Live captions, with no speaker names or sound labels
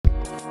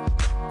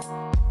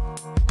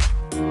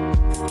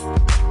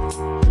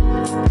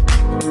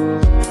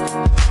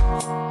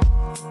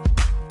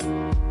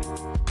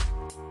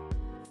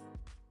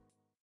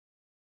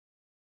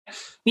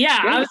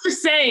Yeah, Yeah. I was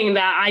just saying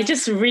that I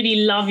just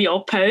really love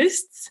your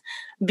posts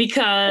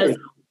because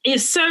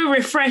it's so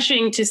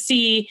refreshing to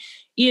see,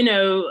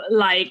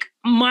 like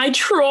my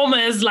trauma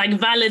is like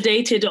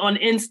validated on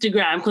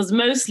Instagram because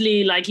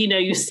mostly like,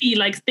 you see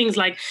like things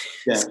like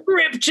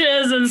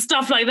scriptures and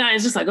stuff like that.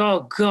 It's just like,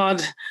 oh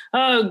God,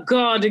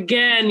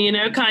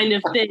 again, kind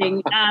of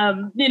thing.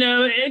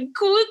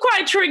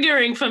 Quite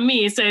triggering for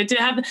me. So to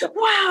have,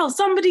 wow,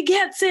 somebody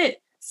gets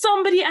it.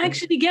 Somebody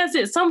actually gets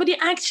it. Somebody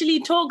actually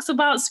talks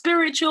about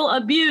spiritual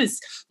abuse,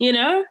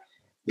 Can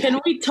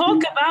we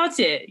talk about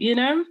it,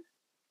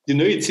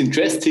 It's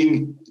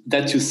interesting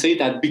that you say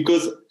that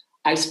because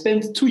I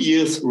spent 2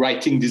 years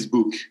writing this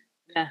book.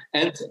 Yeah.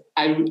 And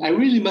I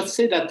really must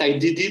say that I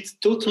did it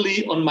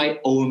totally on my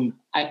own.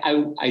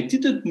 I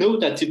didn't know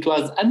that it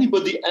was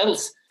anybody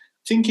else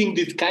thinking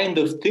this kind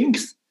of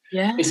things,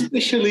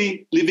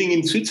 especially living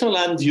in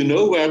Switzerland,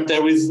 where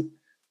there is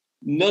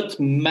not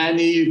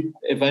many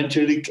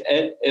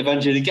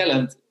evangelical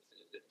and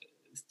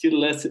still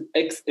less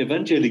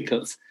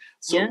ex-evangelicals.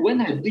 So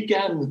when I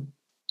began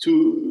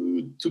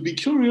to be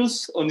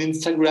curious on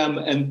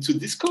Instagram and to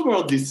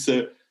discover this,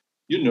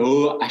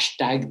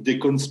 hashtag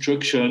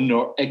deconstruction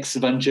or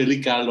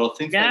ex-evangelical or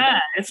things like that. Yeah,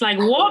 it's like,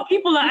 what?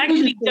 People are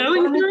actually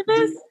going through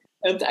this?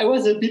 And I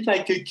was a bit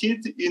like a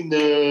kid in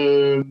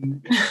the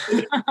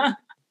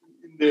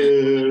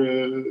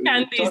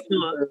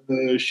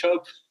candy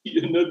shop,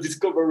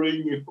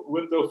 discovering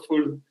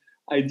wonderful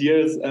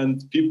ideas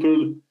and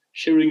people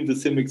sharing the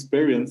same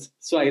experience.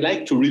 So I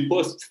like to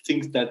repost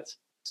things that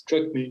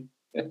struck me.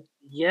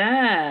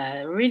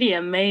 Yeah, really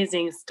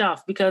amazing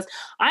stuff because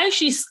I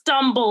actually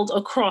stumbled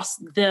across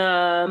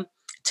the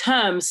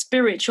term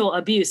spiritual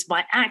abuse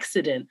by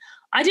accident.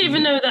 I didn't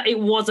even know that it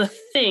was a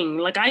thing.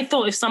 Like I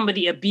thought if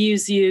somebody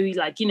abused you,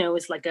 like,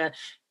 it's like a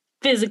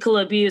physical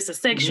abuse, a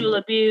sexual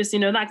abuse,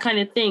 that kind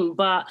of thing.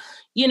 But,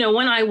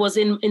 when I was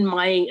in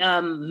my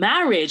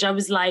marriage, I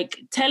was like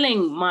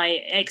telling my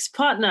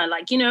ex-partner,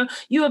 like,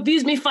 you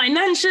abused me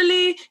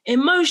financially,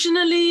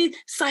 emotionally,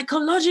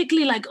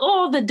 psychologically, like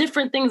all the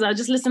different things. I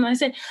just listened and I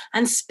said,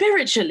 and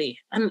spiritually.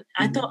 And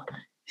I thought,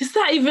 is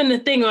that even a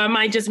thing or am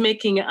I just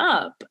making it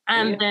up?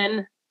 And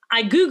then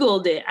I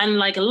Googled it and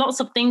like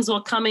lots of things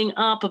were coming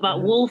up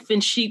about wolf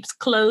in sheep's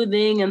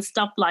clothing and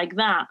stuff like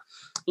that,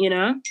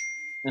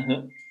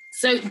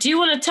 So do you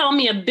want to tell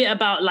me a bit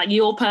about like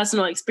your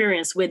personal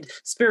experience with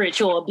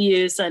spiritual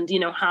abuse and,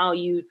 how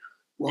you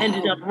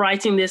ended up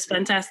writing this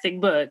fantastic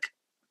book?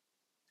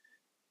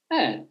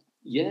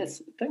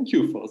 Yes. Thank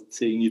you for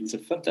saying it's a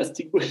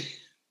fantastic book.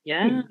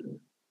 Yeah.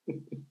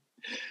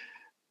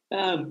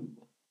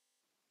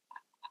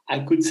 I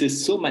could say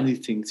so many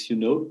things,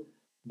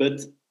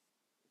 but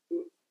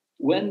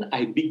when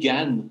I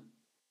began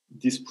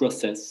this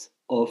process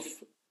of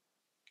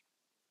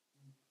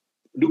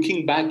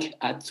looking back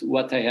at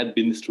what I had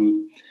been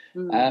through,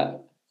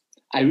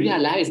 I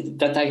realized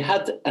that I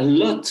had a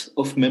lot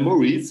of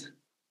memories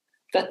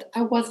that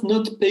I was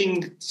not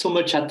paying so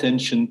much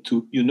attention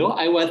to.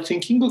 I was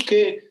thinking,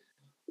 okay,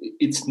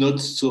 it's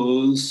not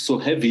so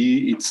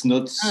heavy, it's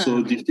not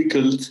so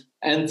difficult.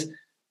 And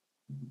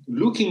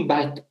looking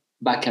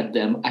back at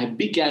them, I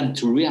began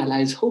to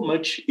realize how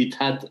much it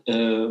had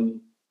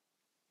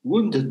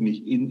wounded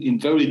me in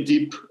very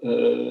deep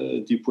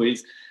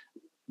ways.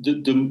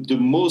 The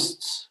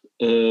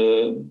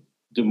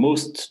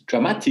most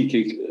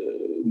dramatic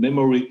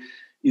memory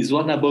is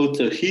one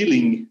about a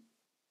healing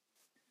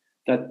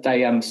that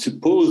I am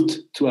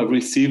supposed to have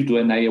received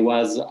when I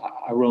was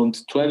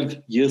around 12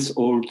 years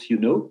old,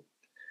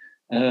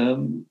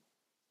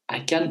 I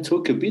can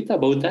talk a bit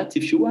about that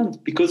if you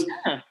want, because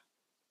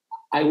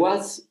I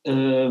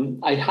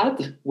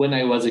had, when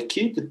I was a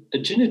kid, a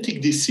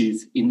genetic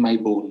disease in my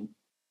bone,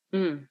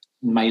 in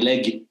my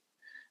leg.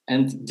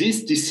 And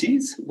this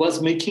disease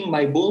was making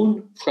my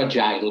bone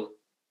fragile.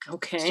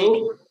 Okay.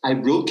 So I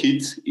broke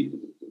it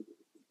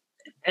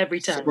every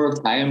time. Several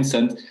times.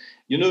 And,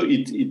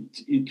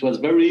 it was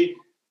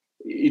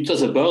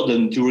a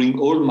burden during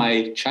all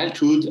my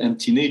childhood and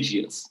teenage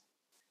years.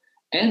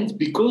 And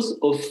because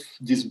of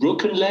this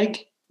broken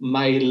leg,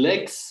 my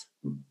legs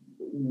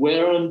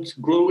weren't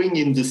growing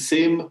in the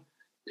same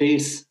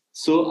pace.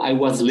 So I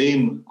was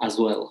lame as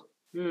well.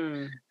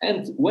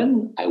 And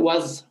when I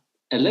was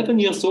 11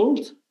 years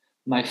old,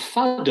 my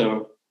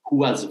father, who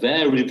was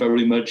very,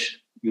 very much,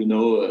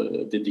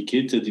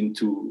 dedicated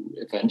into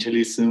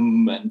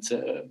evangelism and,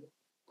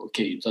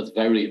 it was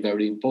very,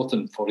 very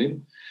important for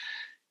him.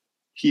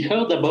 He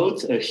heard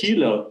about a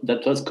healer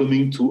that was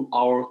coming to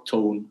our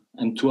town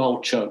and to our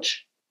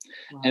church.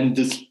 Wow. And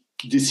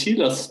this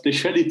healer's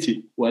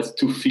specialty was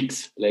to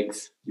fix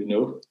legs,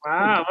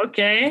 Wow,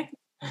 okay.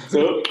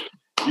 So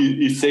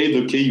he said,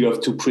 okay, you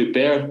have to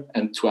prepare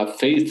and to have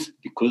faith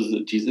because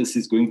Jesus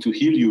is going to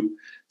heal you.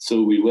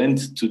 So we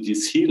went to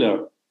this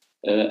healer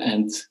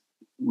and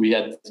we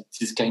had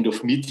this kind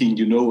of meeting,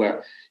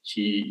 where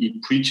he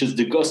preaches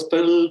the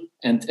gospel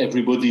and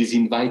everybody is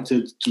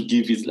invited to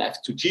give his life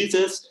to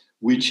Jesus,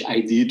 which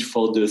I did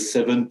for the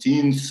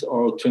 17th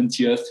or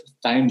 20th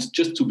times,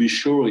 just to be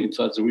sure it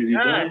was really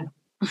done.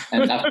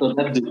 And after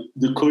that,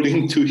 the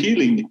calling to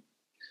healing.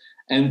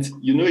 And,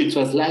 it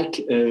was like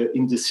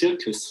in the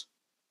circus.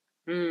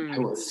 I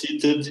was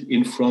seated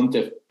in front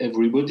of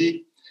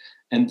everybody,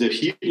 and the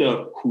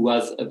healer, who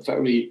was a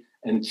very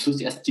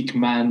enthusiastic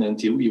man, and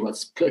he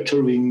was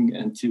spluttering,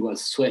 and he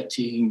was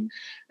sweating,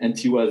 and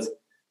he was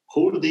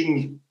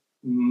holding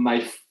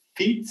my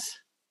feet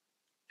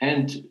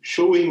and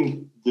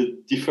showing the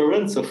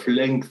difference of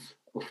length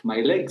of my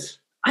legs.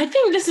 I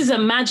think this is a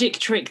magic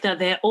trick that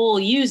they're all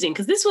using,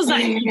 because this was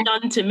actually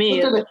done to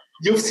me.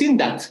 You've seen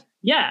that?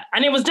 Yeah,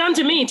 and it was done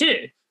to me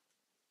too.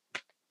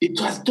 It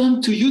was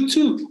done to you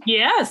too.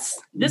 Yes,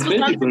 this was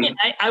done to me.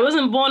 I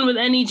wasn't born with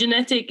any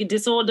genetic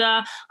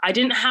disorder. I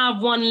didn't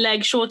have one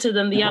leg shorter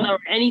than the other or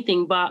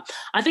anything, but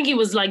I think it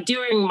was like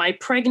during my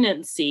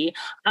pregnancy,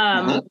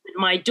 with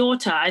my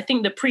daughter, I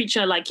think the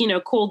preacher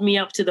called me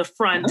up to the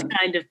front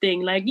kind of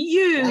thing, like,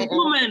 you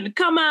woman,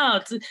 come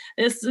out.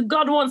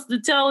 God wants to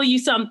tell you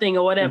something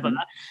or whatever.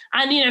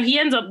 And, he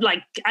ends up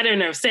I don't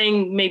know,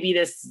 saying maybe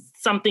there's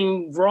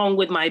something wrong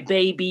with my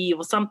baby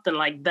or something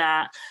like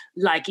that.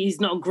 Like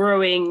he's not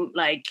growing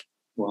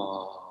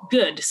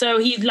good. So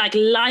he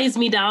lies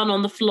me down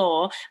on the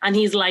floor and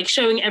he's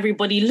showing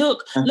everybody,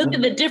 look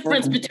at the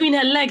difference between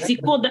her legs. He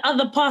called the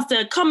other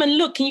pastor, come and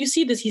look. Can you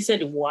see this? He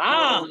said,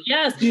 wow,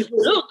 yes.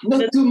 Look.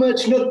 Not too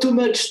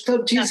much.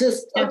 Stop,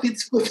 Jesus. Stop,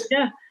 it's good.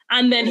 Yeah.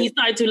 And then he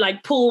started to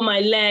pull my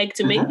leg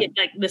to make it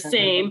the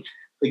same.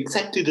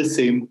 Exactly the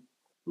same.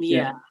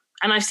 Yeah.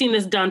 And I've seen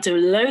this done to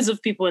loads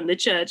of people in the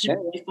church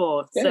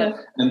before. Yeah. So.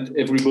 And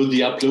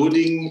everybody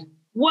applauding.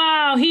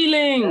 Wow,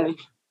 healing.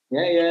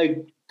 Yeah.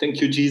 Thank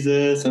you,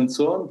 Jesus, and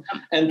so on.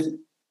 And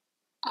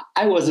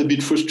I was a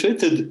bit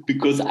frustrated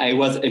because I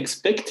was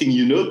expecting,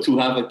 to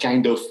have a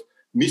kind of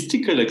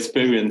mystical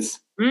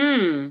experience.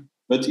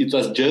 But it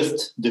was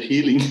just the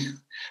healing.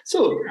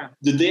 So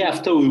the day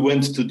after we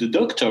went to the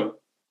doctor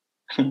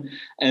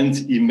and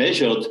he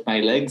measured my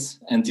legs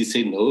and he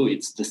said, no,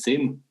 it's the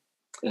same.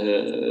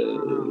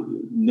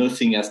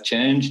 Nothing has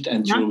changed.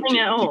 And nothing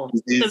at all.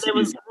 So there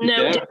was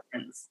no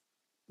difference.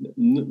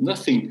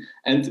 Nothing.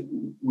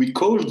 And we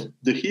called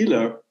the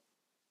healer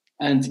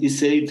and he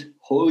said,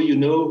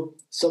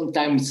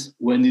 sometimes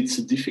when it's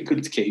a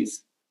difficult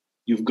case,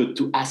 you've got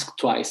to ask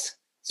twice.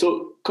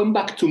 So come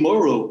back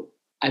tomorrow.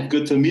 I've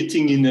got a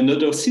meeting in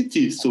another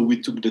city. So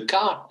we took the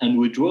car and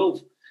we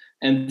drove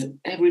and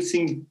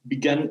everything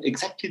began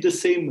exactly the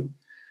same.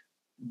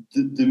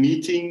 The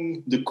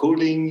meeting, the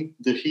calling,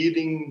 the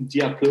healing,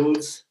 the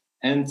applause,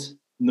 and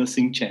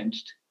nothing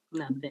changed.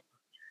 Nothing.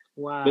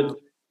 Wow. But,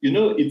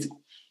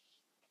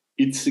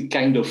 it's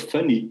kind of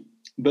funny,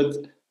 but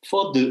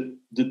for the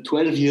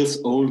 12 years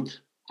old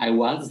I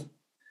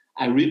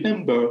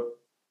remember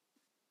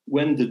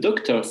when the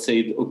doctor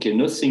said, okay,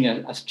 nothing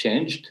has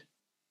changed,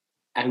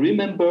 I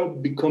remember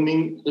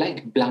becoming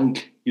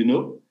blank,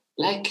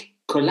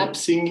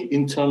 collapsing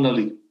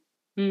internally.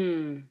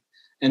 And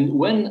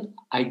when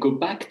I go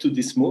back to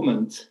this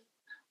moment,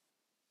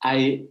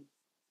 I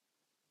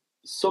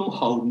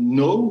somehow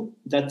know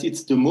that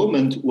it's the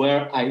moment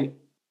where I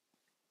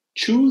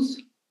choose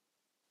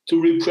to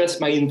repress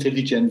my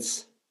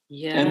intelligence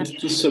and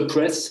to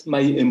suppress my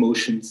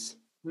emotions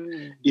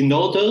in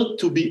order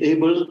to be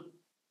able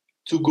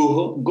to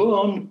go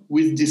on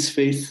with this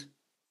faith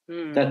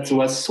that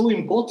was so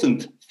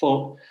important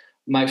for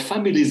my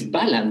family's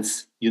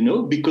balance,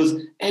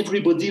 because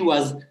everybody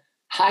was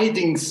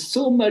hiding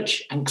so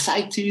much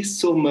anxiety,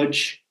 so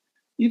much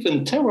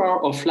even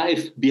terror of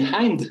life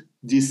behind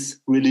these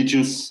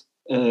religious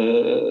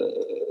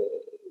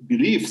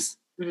beliefs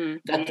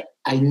that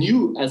I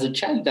knew as a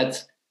child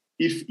that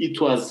if it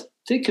was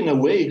taken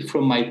away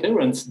from my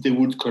parents, they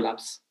would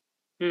collapse.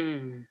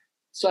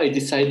 So I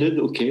decided,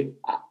 okay,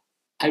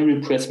 I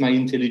repress my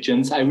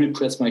intelligence, I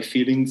repress my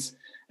feelings,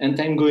 and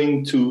I'm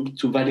going to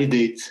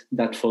validate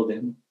that for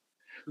them.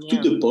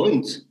 To the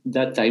point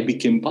that I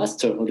became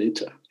pastor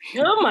later.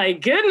 Oh my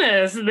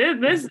goodness,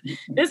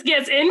 this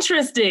gets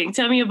interesting.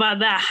 Tell me about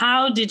that.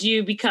 How did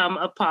you become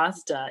a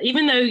pastor?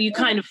 Even though you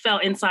kind of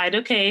felt inside,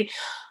 okay,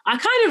 I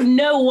kind of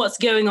know what's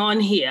going on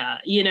here,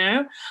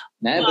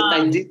 But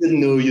I didn't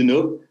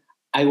know,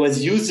 I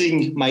was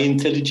using my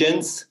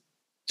intelligence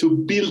to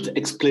build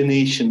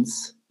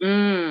explanations,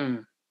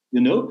 and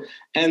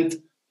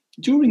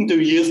during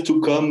the years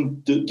to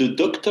come, the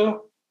doctor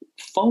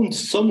found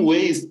some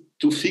ways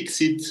to fix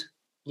it,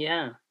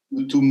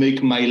 to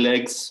make my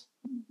legs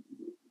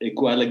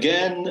equal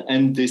again.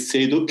 And they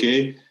said,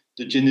 okay,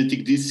 the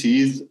genetic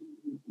disease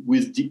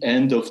with the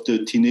end of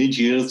the teenage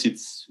years,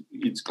 it's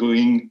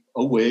going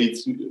away.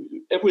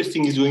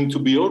 Everything is going to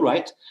be all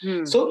right.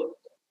 So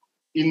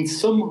in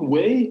some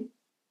way,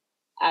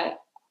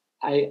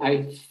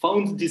 I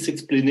found this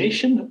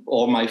explanation,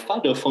 or my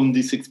father found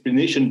this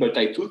explanation, but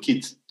I took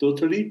it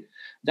totally,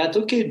 that,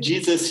 okay,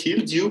 Jesus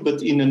healed you,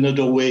 but in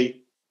another way.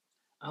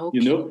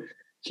 Okay. So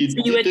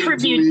you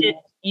attributed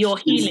your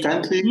healing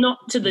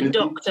not to the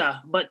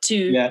doctor, but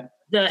to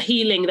the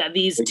healing that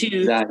these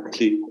two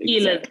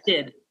healers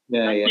did.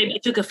 Maybe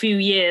it took a few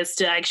years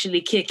to actually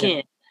kick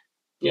in.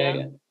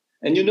 Yeah.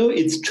 And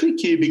it's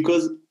tricky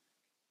because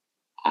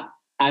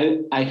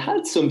I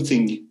had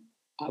something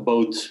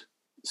about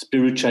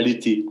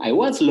spirituality. I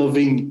was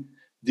loving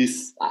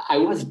this. I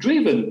was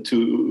driven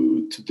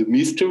to the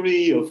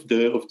mystery of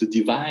the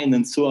divine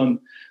and so on.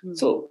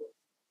 So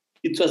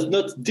it was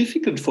not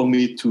difficult for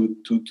me to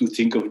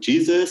think of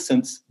Jesus,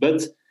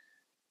 but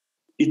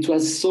it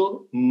was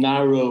so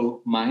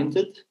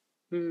narrow-minded.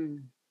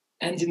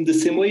 And in the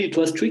same way, it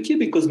was tricky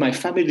because my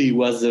family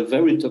was a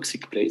very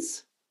toxic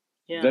place,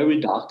 very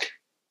dark.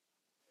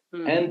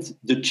 And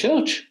the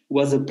church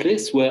was a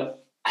place where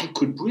I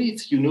could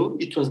breathe,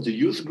 It was the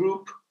youth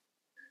group.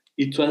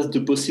 It was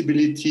the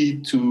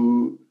possibility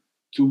to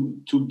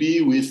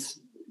be with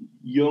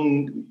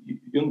young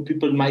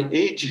people my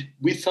age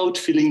without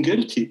feeling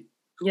guilty.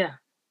 Yeah.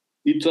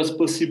 It was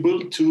possible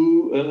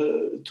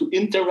to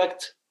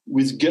interact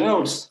with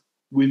girls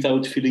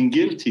without feeling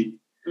guilty.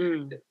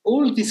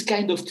 All these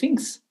kind of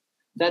things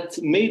that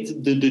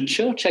made the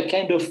church a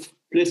kind of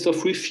place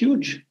of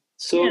refuge.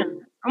 So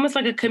almost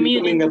like a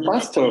community. Becoming a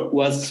pastor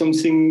was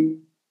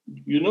something,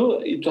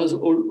 it was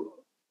all.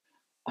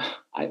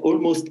 I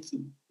almost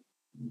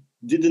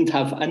didn't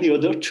have any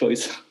other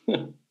choice.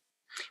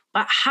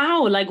 But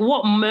how? Like,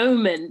 what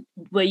moment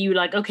were you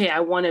like, okay,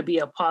 I want to be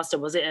a pastor?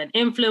 Was it an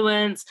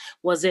influence?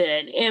 Was it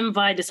an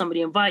invite? Did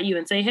somebody invite you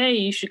and say, hey,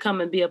 you should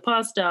come and be a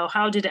pastor?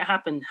 How did it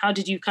happen? How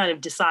did you kind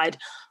of decide,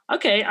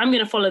 okay, I'm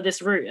going to follow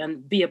this route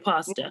and be a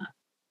pastor?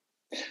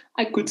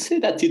 I could say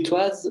that it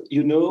was,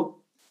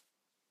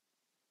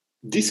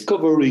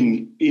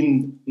 discovering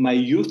in my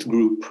youth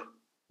group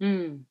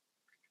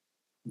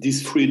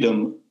this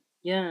freedom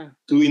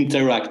to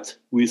interact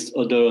with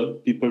other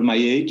people my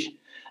age,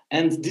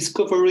 and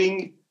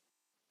discovering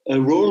a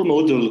role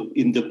model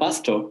in the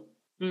pastor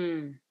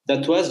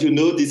that was,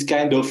 this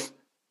kind of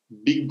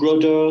big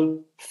brother,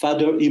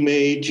 father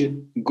image,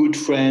 good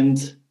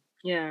friend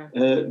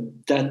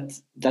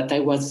that I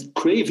was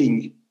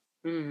craving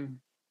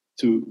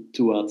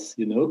towards,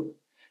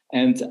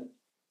 and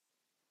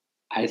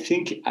I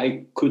think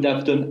I could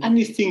have done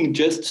anything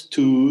just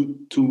to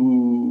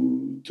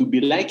be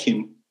like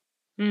him.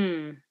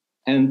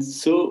 And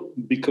so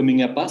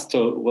becoming a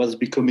pastor was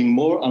becoming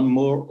more and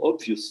more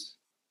obvious.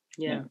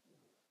 Yeah.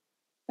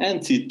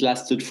 And it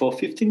lasted for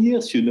 15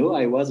 years,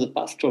 I was a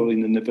pastor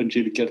in an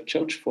evangelical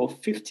church for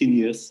 15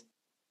 years.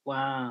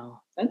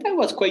 Wow. And I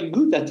was quite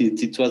good at it.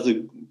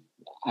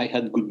 I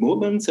had good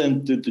moments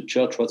and the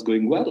church was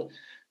going well.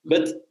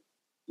 But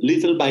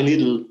little by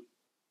little,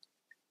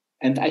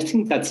 and I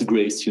think that's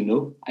grace,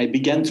 I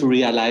began to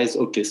realize,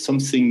 okay,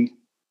 something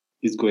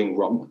is going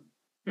wrong.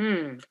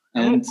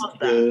 And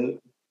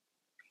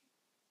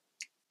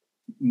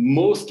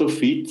most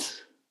of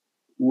it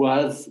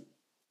was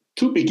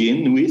to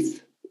begin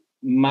with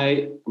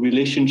my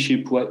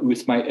relationship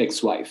with my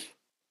ex-wife,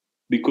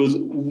 because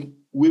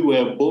we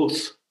were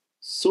both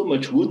so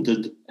much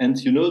wounded, and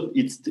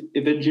it's the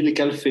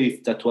evangelical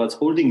faith that was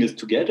holding us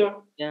together.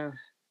 Yeah.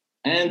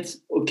 And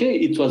okay,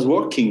 it was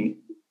working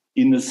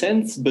in a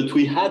sense, but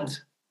we had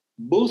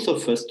both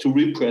of us to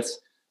repress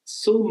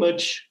so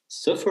much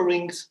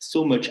sufferings,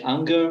 so much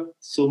anger,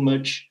 so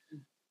much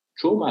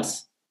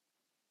traumas.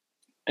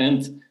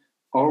 And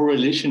our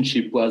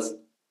relationship was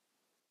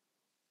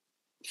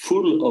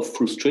full of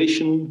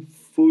frustration,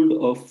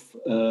 full of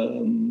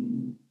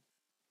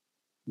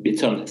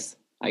bitterness,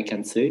 I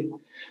can say.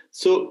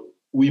 So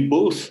we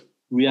both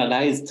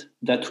realized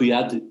that we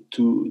had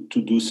to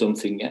do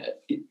something.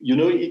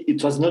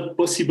 It was not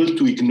possible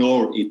to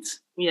ignore it.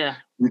 Yeah.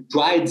 We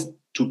tried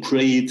to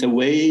pray it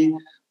away.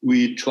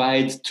 We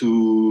tried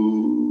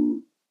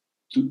to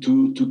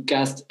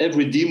cast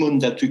every demon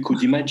that we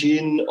could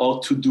imagine,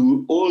 or to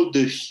do all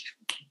the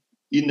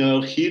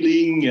inner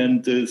healing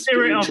and the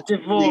spiritual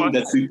healing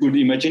that we could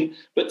imagine.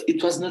 But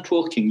it was not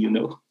working,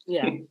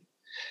 Yeah.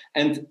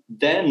 And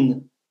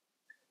then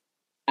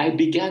I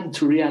began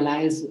to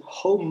realize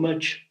how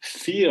much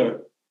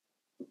fear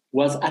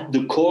was at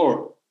the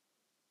core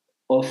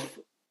of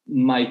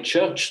my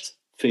church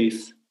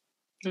faith.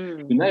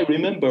 And I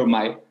remember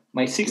my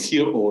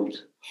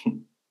 6-year-old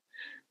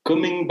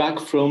coming back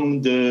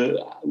from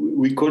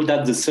we call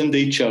that the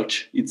Sunday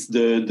church. It's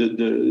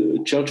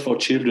the church for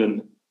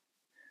children.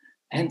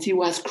 And he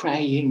was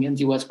crying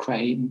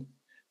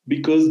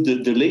because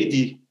the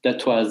lady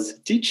that was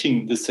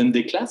teaching the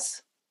Sunday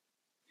class,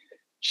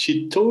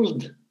 she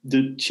told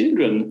the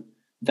children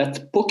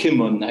that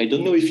Pokemon, I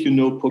don't know if you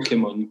know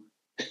Pokemon,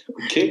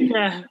 okay?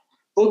 Yeah.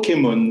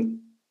 Pokemon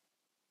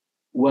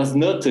was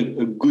not a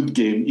good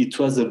game. It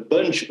was a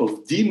bunch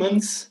of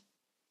demons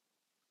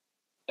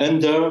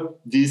under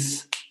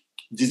this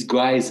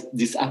disguise,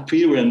 this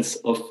appearance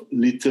of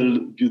little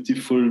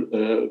beautiful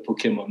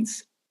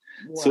Pokemons.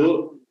 Wow.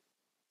 So,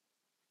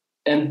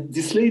 and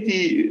this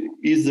lady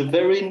is a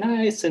very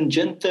nice and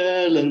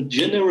gentle and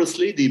generous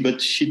lady, but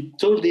she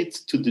told it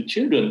to the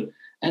children.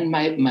 And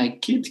my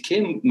kid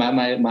came,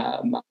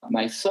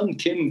 my son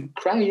came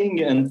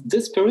crying and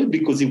desperate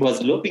because he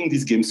was loving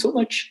this game so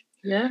much.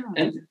 Yeah.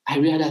 And I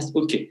realized,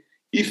 okay,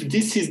 if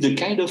this is the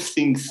kind of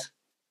things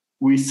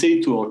we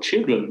say to our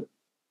children,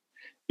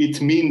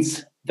 it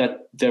means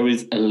that there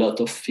is a lot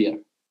of fear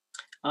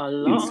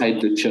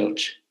inside the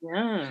church.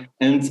 Yeah.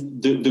 And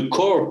the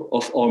core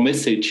of our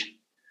message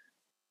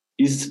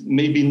is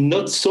maybe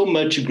not so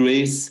much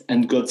grace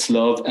and God's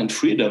love and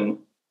freedom,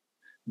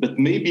 but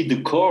maybe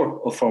the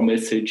core of our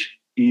message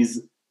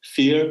is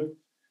fear,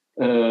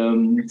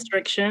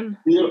 restriction,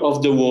 fear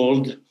of the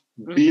world,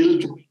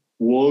 build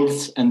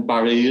walls and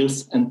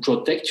barriers and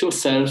protect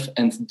yourself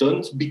and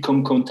don't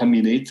become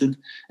contaminated.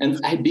 And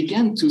I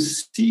began to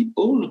see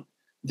all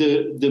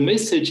the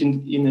message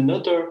in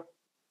another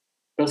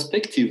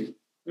perspective.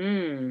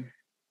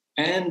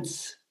 And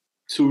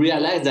to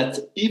realize that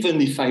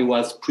even if I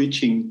was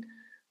preaching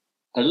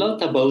a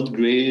lot about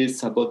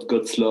grace, about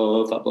God's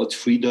love, about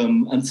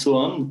freedom, and so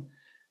on,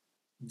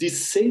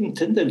 this same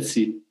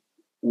tendency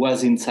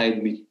was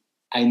inside me.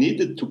 I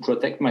needed to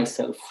protect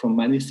myself from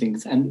many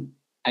things, and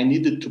I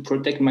needed to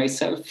protect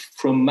myself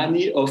from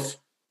many of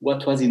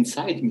what was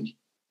inside me.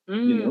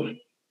 You know?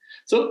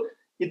 So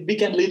it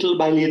began little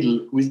by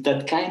little with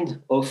that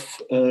kind of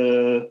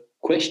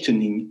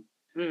questioning.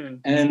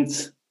 And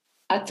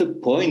at a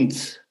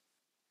point,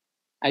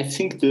 I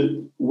think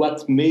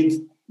what made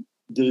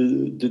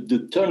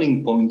the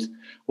turning point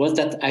was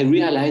that I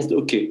realized,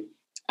 okay,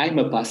 I'm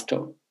a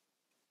pastor.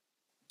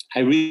 I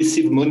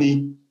receive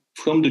money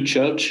from the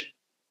church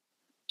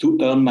to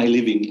earn my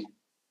living.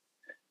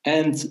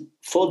 And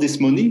for this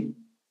money,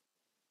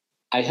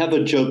 I have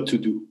a job to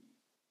do.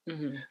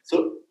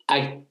 So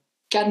I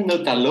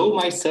cannot allow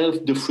myself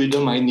the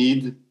freedom I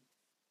need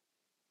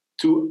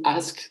to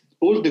ask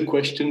all the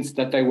questions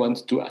that I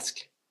want to ask.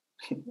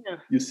 Yeah.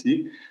 You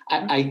see,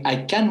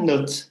 I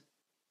cannot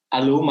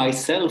allow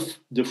myself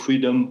the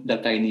freedom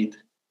that I need.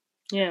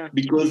 Yeah.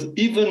 Because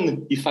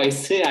even if I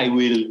say I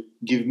will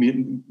give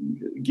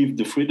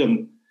the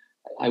freedom,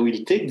 I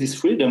will take this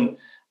freedom,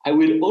 I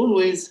will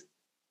always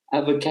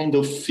have a kind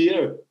of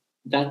fear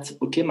that,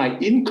 okay, my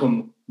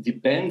income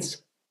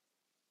depends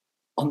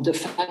on the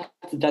fact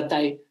that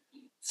I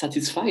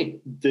satisfy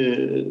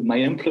my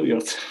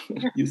employers.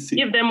 You see,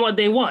 give them what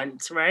they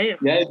want, right?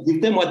 Yeah,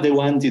 give them what they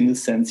want in a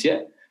sense.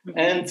 Yeah.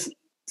 And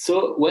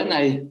so when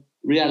I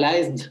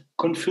realized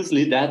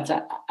confusedly that,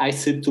 I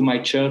said to my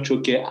church,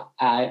 okay,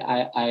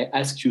 I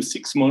ask you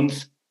 6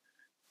 months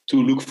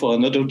to look for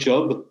another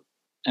job,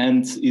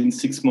 and in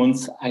 6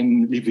 months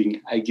I'm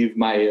leaving. I give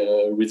my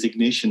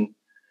resignation.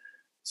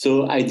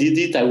 So I did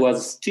it. I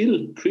was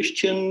still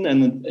Christian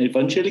and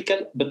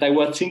evangelical, but I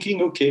was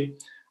thinking, okay,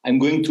 I'm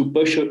going to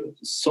push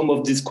some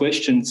of these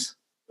questions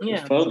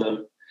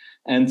further.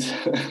 And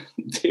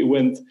they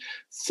went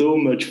so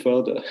much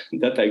further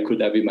that I could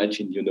have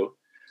imagined, you know.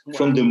 Wow.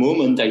 From the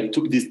moment I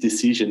took this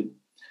decision,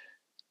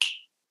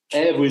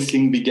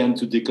 everything began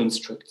to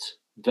deconstruct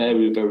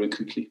very, very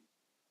quickly.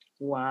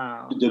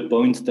 Wow. To the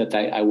point that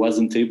I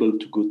wasn't able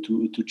to go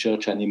to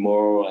church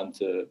anymore,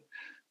 and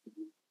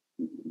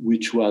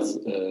which was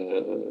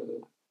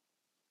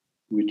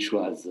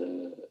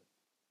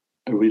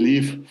a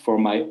relief for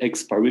my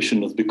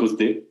ex-parishioners, because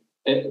they,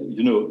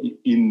 you know,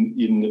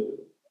 in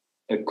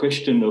a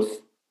question of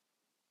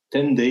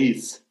 10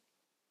 days,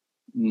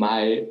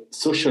 my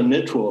social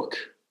network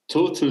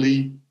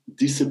totally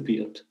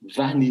disappeared,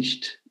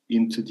 vanished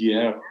into the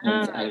air,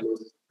 and I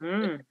lost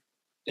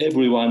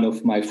every one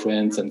of my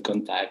friends and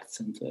contacts,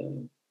 and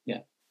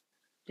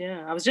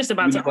Yeah, I was just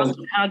about to ask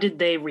you, how did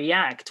they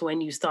react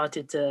when you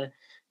started to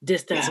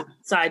distance and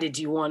decided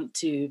you want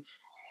to,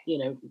 you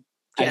know,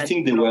 I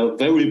think they were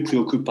very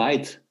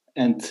preoccupied,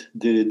 and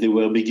they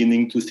were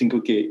beginning to think,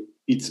 okay,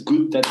 it's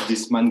good that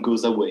this man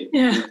goes away.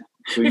 Yeah,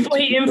 before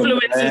he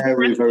influences.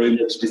 Very, very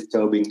much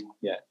disturbing.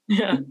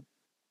 Yeah.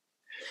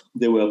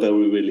 They were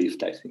very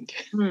relieved, I think.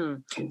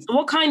 So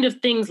what kind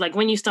of things, like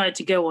when you started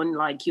to go on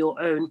like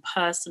your own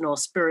personal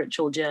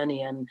spiritual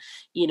journey, and,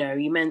 you know,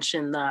 you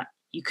mentioned that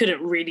you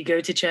couldn't really go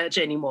to church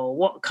anymore,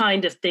 what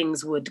kind of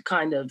things would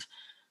kind of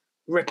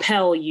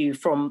repel you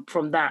from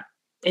that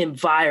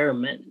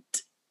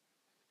environment?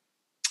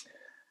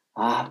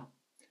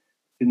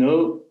 You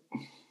know,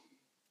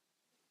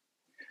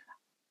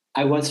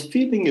 I was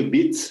feeling a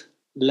bit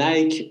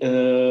like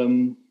a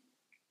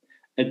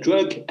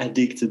drug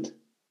addicted.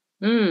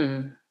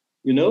 You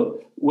know,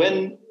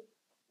 when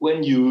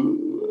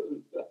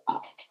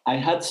I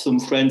had some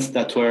friends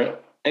that were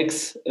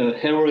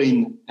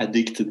ex-heroin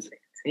addicted,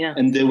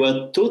 and they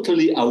were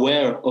totally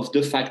aware of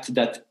the fact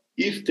that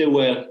if they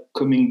were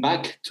coming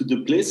back to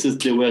the places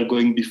they were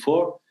going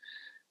before,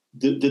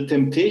 the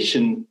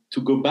temptation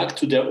to go back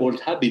to their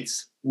old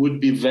habits would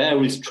be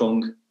very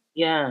strong.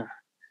 Yeah.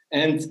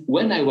 And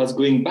when I was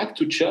going back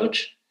to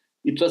church,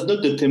 it was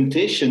not the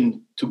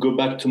temptation to go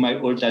back to my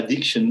old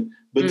addiction,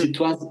 but it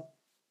was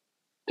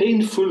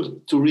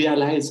painful to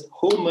realize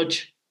how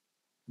much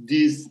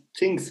these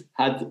things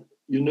had,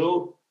 you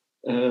know,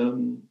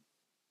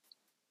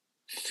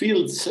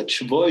 filled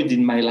such void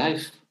in my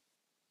life.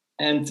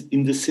 And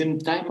in the same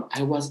time,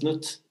 I was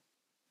not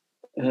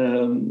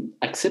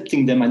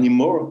accepting them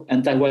anymore.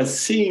 And I was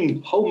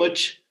seeing how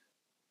much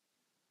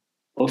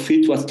of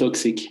it was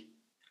toxic.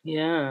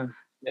 Yeah.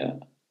 Yeah.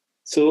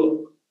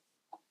 So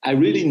I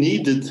really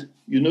needed,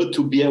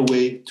 to be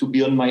away, to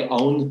be on my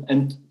own,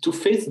 and to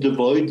face the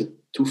void,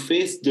 to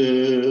face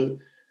the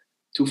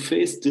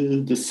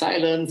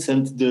silence,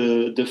 and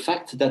the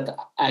fact that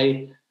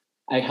I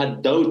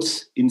had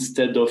doubts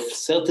instead of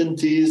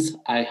certainties.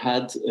 I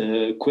had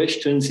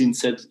questions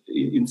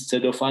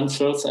instead of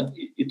answers, and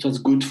it was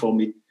good for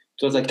me.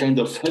 It was a kind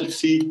of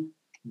healthy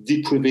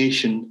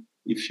deprivation,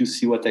 if you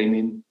see what I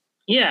mean.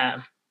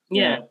 Yeah,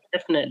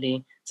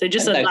 definitely. So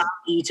just allow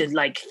you to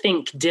like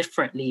think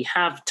differently,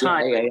 have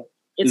time.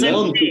 It's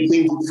learn okay to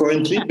think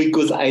differently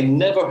because I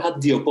never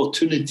had the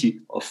opportunity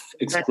of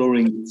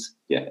exploring it.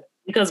 Yeah.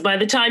 Because by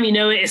the time you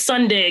know it's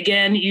Sunday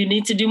again, you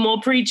need to do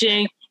more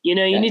preaching. You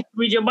need to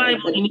read your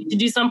Bible. You need to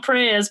do some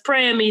prayers,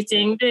 prayer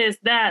meeting, this,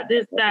 that.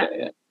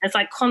 Yeah. It's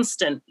like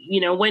constant.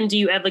 When do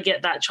you ever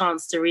get that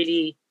chance to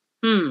really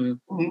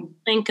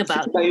think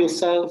about Think by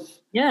yourself?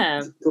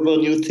 Yeah. Discover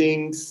new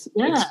things.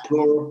 Yeah.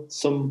 Explore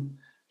some.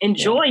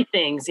 Enjoy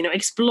things,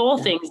 explore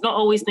things, not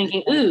always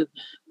thinking, ooh,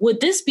 would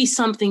this be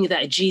something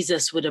that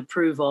Jesus would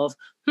approve of?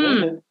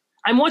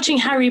 I'm watching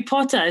Harry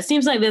Potter. It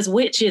seems like there's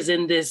witches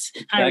in this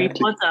Harry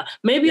Potter.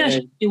 Maybe I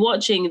should be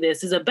watching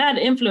this. It's a bad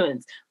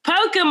influence.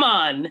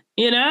 Pokemon,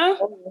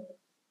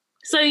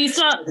 So you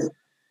start...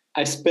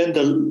 I spend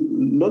a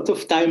lot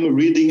of time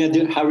reading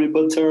Harry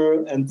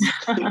Potter and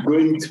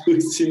going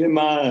to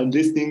cinema and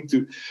listening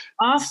to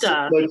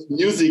so much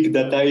music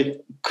that I...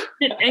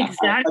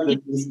 Exactly.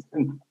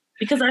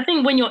 Because I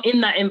think when you're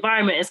in that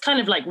environment, it's kind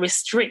of like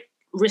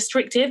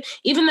restrictive,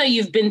 even though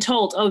you've been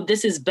told, oh,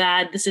 this is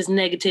bad, this is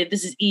negative,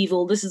 this is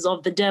evil, this is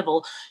of the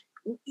devil.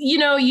 You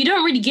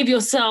don't really give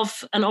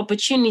yourself an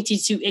opportunity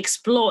to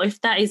explore if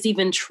that is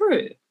even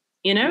true.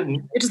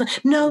 It's just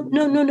like, no,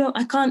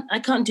 I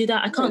can't do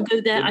that. I can't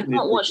go there. I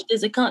can't watch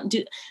this. I can't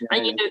do.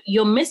 And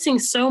you're missing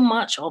so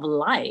much of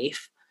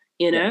life,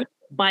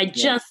 by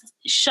just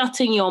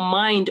shutting your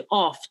mind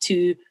off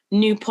to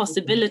new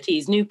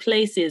possibilities, new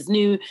places,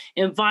 new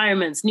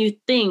environments, new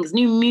things,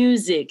 new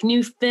music,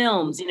 new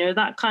films,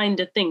 that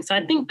kind of thing. So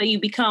I think that you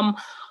become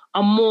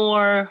a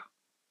more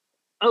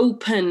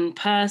open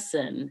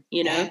person,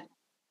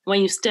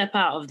 when you step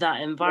out of that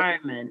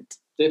environment.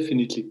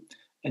 Definitely.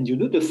 And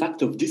the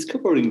fact of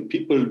discovering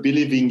people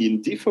believing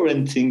in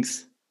different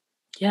things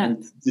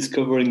and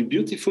discovering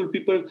beautiful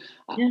people.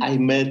 I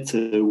met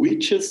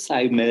witches,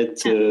 I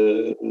met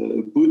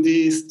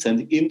Buddhists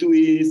and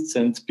Hinduists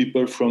and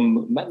people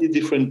from many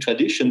different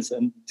traditions,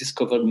 and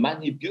discovered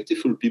many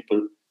beautiful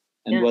people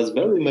and was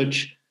very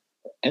much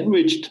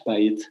enriched by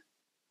it.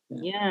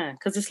 Yeah,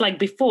 because it's like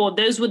before,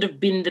 those would have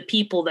been the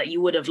people that you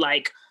would have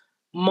like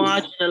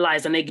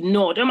marginalized and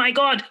ignored. Oh my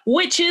God,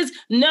 witches?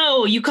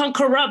 No, you can't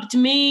corrupt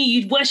me.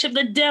 You worship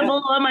the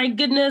devil. Oh my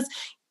goodness.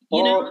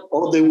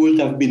 Or they would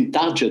have been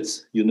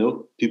targets,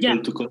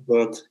 people to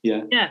convert.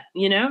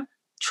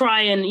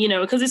 Try and,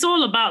 because it's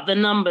all about the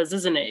numbers,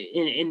 isn't it,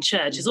 in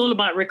church? It's all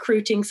about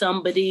recruiting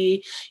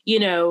somebody,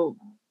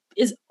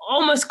 it's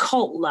almost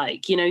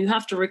cult-like, you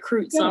have to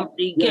recruit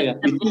somebody,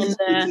 get them in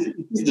there.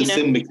 It's the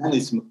same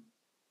mechanism.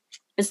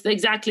 It's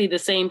exactly the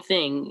same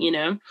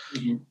thing,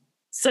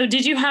 So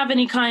did you have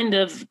any kind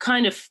of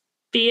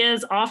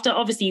fears after,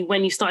 obviously,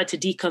 when you started to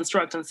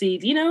deconstruct and see,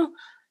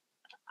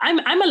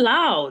 I'm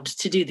allowed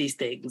to do these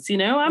things,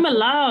 I'm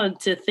allowed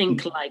to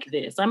think like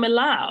this. I'm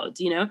allowed,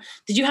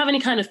 Did you have any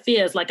kind of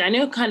fears? Like, I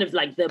know kind of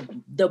like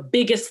the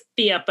biggest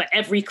fear for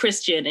every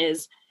Christian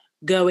is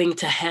going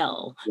to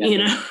hell,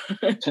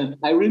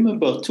 I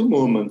remember 2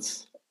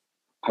 moments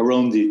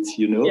around it,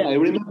 I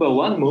remember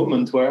one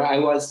moment where I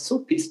was so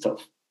pissed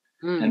off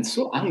and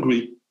so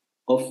angry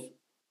of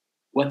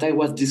what I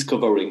was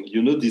discovering,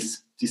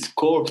 this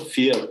core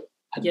fear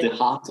at the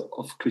heart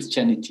of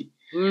Christianity.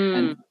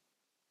 And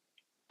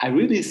I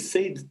really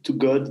said to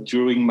God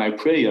during my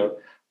prayer,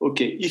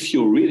 okay, if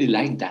you really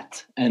like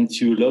that and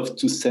you love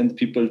to send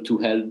people to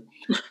hell,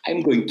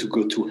 I'm going to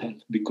go to hell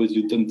because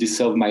you don't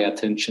deserve my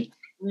attention.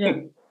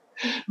 And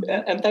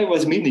I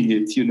was meaning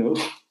it,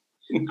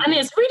 And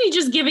it's really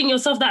just giving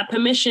yourself that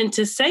permission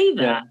to say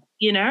that,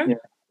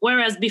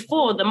 Whereas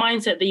before, the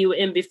mindset that you were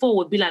in before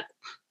would be like,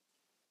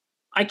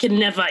 I can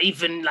never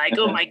even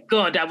oh my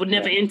God, I would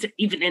never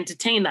even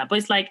entertain that. But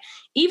it's like,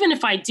 even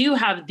if I do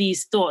have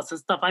these thoughts and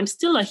stuff, I'm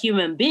still a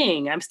human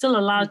being. I'm still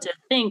allowed to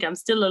think. I'm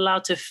still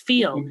allowed to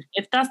feel.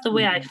 If that's the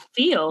way I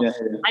feel,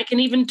 I can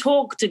even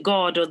talk to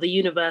God or the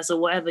universe or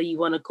whatever you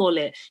want to call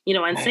it,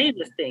 and say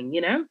this thing,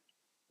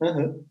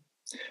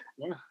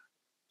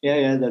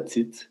 Yeah, that's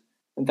it.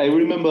 And I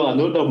remember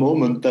another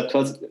moment that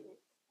was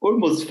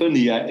almost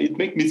funny. It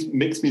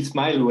makes me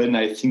smile when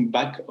I think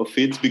back of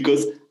it,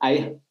 because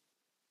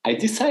I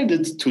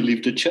decided to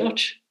leave the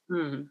church,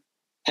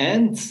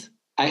 and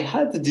I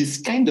had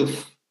this kind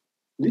of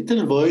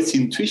little voice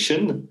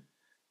intuition,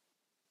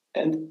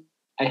 and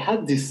I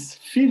had this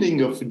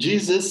feeling of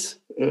Jesus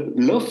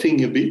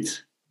laughing a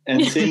bit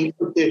and saying,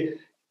 okay,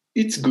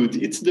 it's good.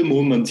 It's the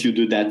moment you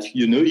do that.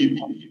 You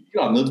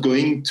are not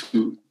going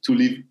to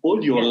live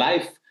all your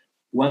life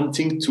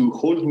wanting to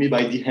hold me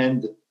by the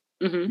hand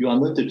You are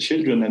not a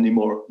children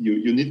anymore.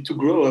 You need to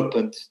grow up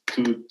and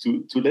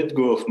to let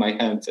go of my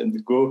hands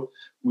and go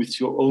with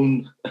your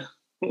own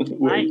way.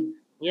 Right.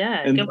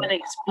 Yeah, and go and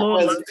explore.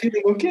 I was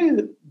feeling, okay,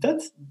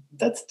 that's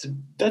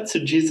a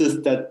Jesus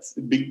that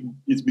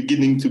is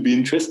beginning to be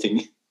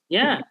interesting.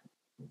 Yeah.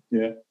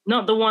 Yeah.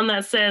 Not the one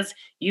that says,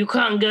 you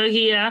can't go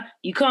here,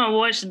 you can't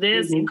watch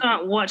this, you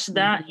can't watch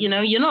that. You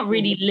know, you're not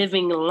really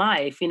living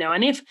life, you know.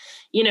 And if,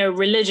 you know,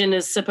 religion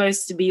is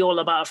supposed to be all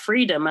about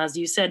freedom, as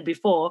you said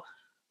before,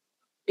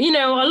 you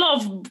know, a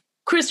lot of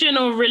Christian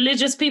or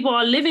religious people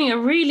are living a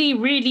really,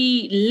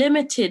 really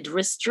limited,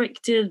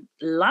 restricted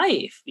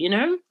life, you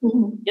know?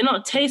 You're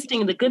not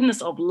tasting the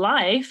goodness of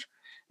life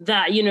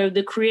that, you know,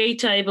 the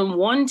creator even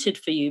wanted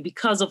for you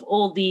because of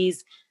all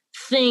these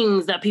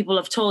things that people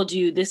have told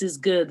you, this is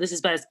good, this is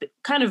bad. It's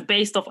kind of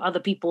based off other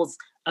people's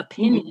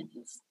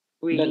opinions,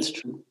 really. That's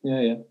true.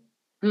 Yeah.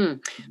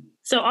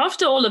 So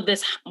after all of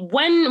this,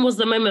 when was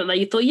the moment that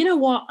you thought, you know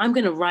what, I'm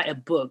going to write a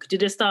book?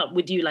 Did it start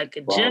with you like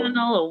a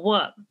journal or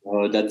what?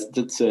 Oh, that's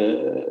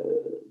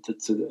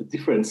a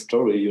different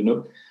story, you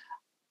know.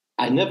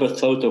 I never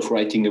thought of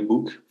writing a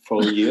book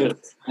for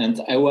years.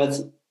 And I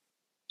was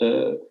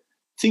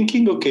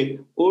thinking, okay,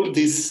 all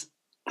this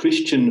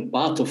Christian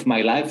part of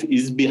my life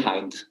is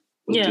behind.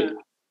 Okay. Yeah.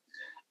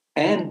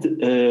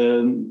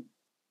 And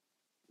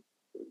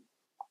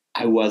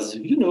I was,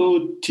 you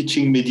know,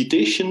 teaching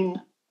meditation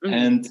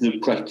and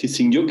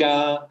practicing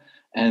yoga.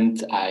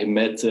 And I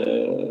met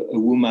a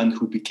woman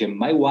who became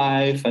my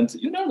wife. And,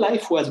 you know,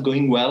 life was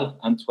going well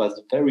and it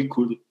was very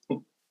cool.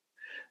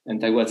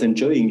 And I was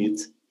enjoying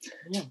it.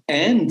 Yeah.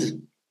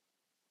 And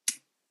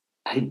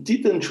I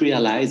didn't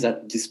realize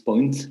at this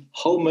point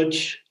how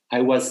much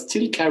I was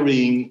still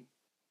carrying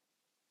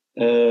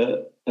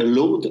a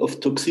load of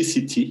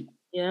toxicity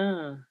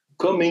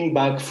coming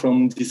back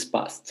from this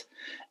past.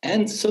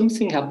 And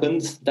something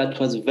happened that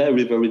was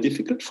very, very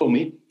difficult for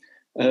me.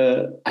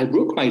 I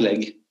broke my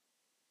leg,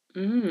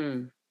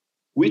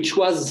 which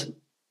was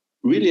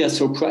really a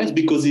surprise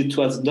because it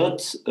was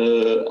not,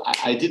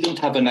 I didn't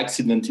have an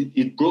accident.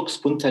 It broke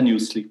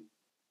spontaneously.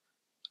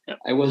 Yep.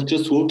 I was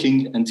just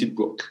walking and it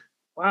broke.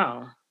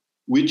 Wow.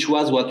 Which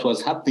was what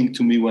was happening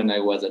to me when I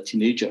was a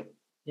teenager.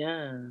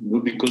 Yeah. You know,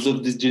 because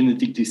of this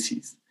genetic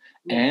disease.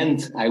 Yeah.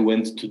 And I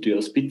went to the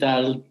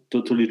hospital,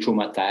 totally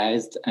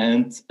traumatized.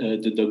 And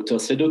the doctor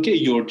said, okay,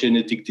 your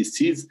genetic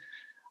disease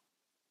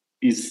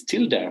is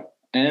still there.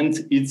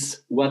 And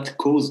it's what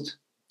caused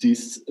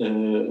this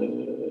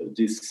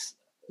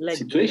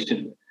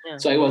situation. Yeah.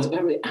 So I was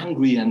very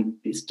angry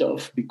and pissed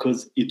off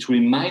because it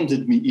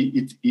reminded me,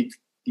 it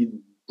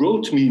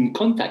brought me in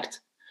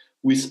contact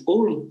with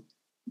all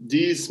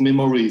these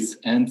memories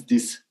and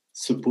this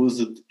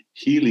supposed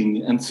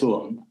healing and so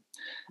on.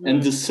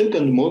 And the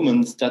second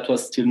moment that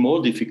was still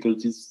more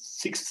difficult is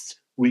 6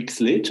 weeks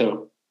later,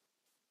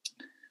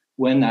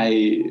 when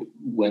I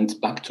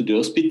went back to the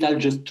hospital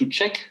just to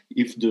check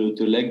if the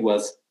leg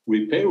was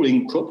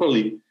repairing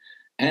properly.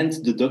 And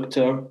the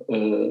doctor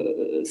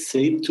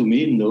said to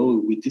me,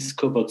 no, we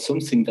discovered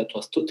something that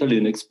was totally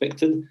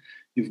unexpected.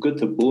 You've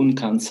got a bone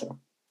cancer.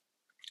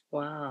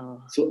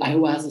 Wow. So I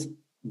was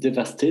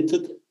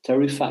devastated,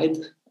 terrified.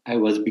 I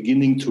was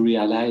beginning to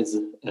realize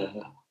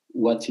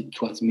what it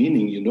was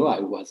meaning. You know, I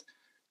was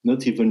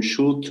not even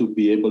sure to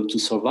be able to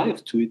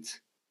survive to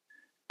it.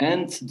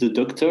 And the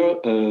doctor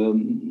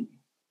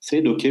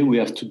said, okay, we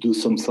have to do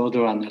some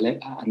further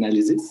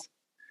analysis.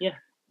 Yeah.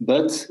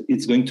 But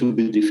it's going to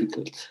be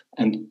difficult.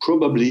 And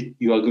probably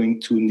you are going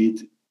to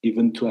need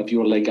even to have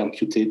your leg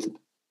amputated,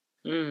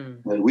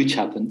 which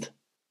happened.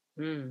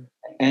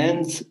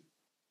 And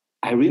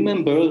I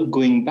remember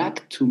going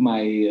back to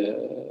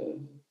my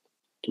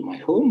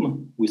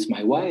home with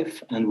my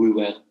wife, and we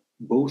were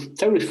both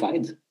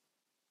terrified.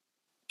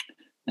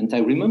 And I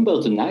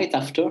remember the night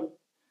after,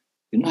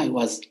 you know, I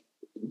was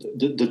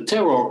the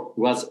terror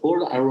was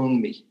all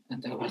around me,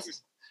 and I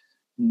was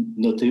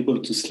not able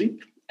to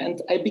sleep.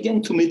 And I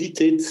began to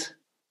meditate,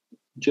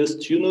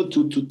 just, you know,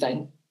 to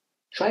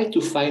try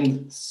to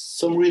find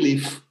some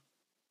relief.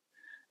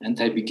 And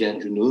I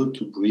began, you know,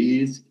 to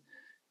breathe,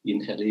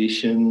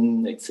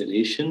 inhalation,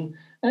 exhalation,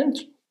 and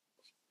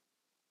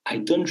I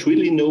don't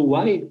really know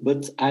why,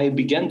 but I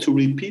began to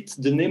repeat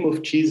the name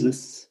of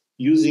Jesus,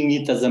 using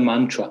it as a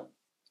mantra.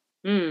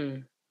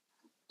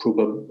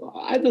 Probably,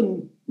 I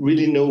don't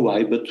really know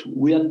why, but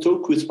we had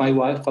talked with my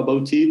wife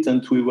about it,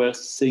 and we were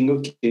saying,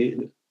 okay,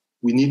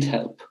 we need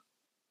help.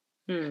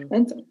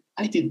 And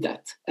I did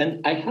that.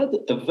 And I had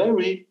a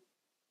very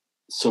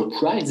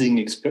surprising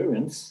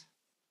experience.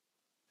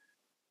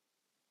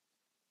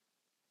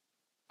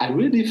 I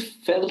really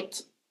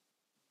felt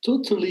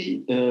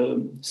totally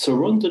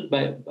surrounded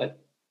by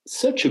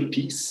such a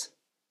peace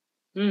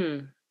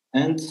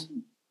and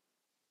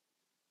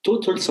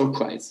total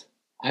surprise.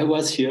 I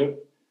was here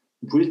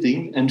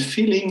breathing and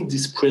feeling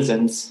this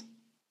presence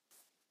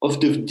of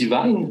the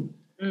divine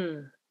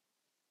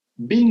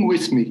being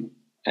with me,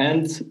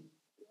 and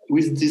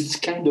with this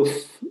kind of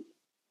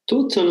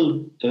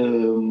total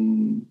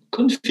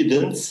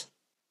confidence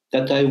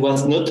that I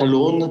was not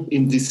alone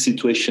in this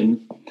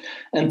situation.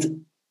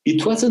 And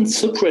it wasn't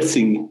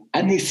suppressing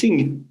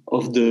anything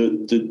of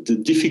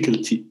the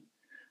difficulty.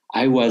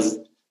 I was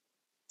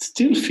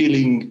still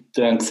feeling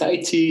the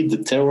anxiety, the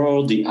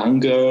terror, the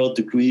anger,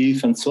 the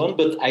grief, and so on,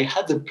 but I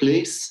had a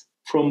place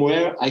from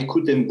where I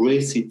could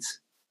embrace it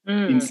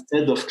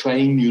instead of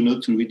trying,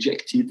 to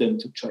reject it and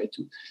to try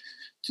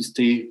to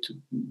stay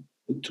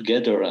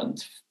together.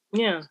 And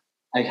yeah,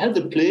 I had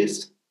a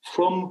place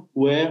from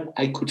where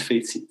I could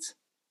face it.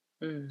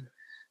 Mm.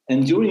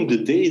 And during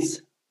the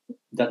days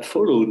that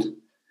followed,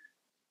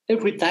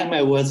 every time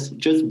I was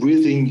just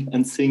breathing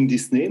and saying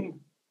this name,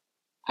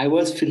 I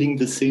was feeling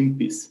the same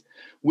peace,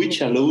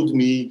 which allowed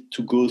me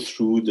to go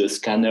through the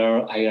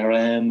scanner,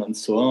 IRM, and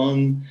so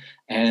on,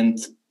 and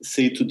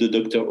say to the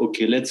doctor,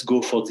 okay, let's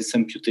go for this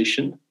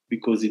amputation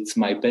because it's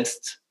my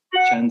best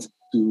chance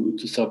to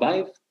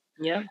survive.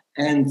 Yeah.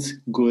 And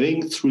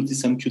going through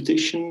this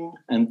amputation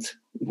and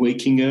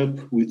waking up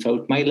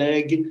without my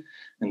leg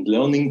and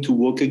learning to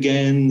walk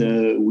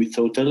again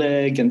without a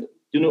leg, and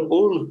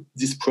all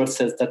this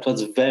process that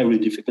was very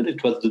difficult.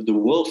 It was the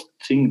worst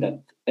thing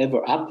that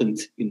ever happened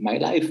in my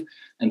life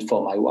and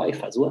for my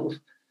wife as well.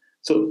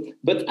 So,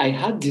 but I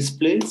had this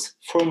place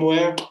from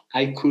where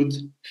I could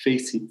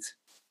face it.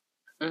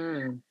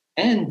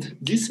 And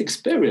this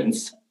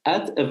experience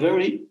had a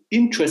very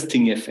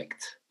interesting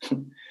effect.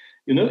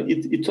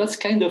 It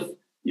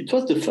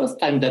was the first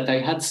time that I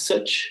had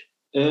such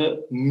a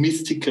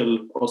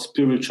mystical or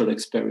spiritual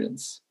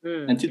experience.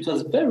 And it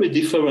was very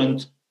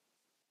different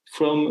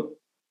from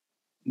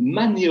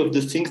many of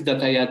the things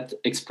that I had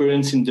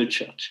experienced in the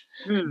church.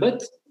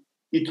 But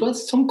it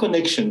was some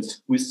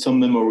connections with some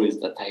memories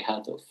that I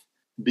had of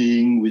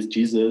being with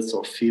Jesus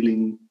or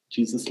feeling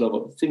Jesus' love,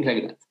 or things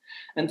like that.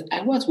 And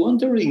I was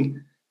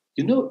wondering,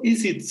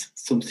 is it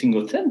something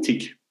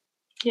authentic?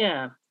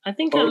 Yeah, I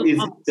think. Or is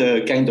it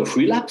a kind of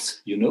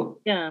relapse,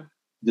 Yeah.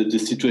 The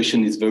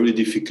situation is very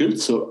difficult,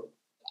 so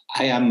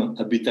I am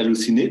a bit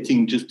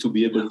hallucinating just to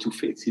be able to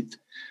face it.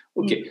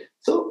 Okay,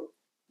 so,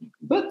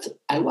 but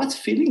I was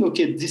feeling,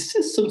 okay, this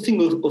is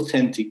something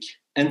authentic,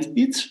 and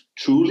it's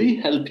truly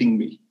helping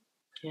me.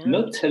 Yeah.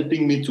 Not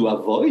helping me to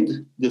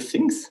avoid the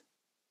things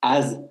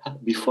as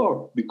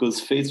before, because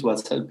faith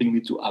was helping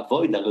me to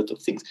avoid a lot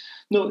of things.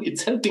 No,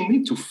 it's helping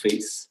me to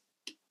face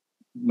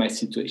my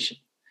situation.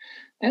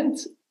 And,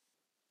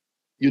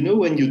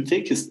 when you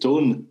take a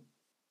stone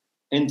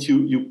and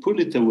you pull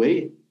it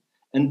away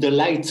and the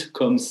light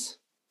comes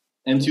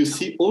and you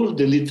see all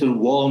the little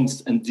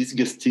worms and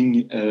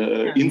disgusting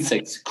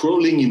insects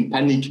crawling in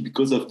panic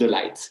because of the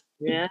light.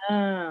 Yeah.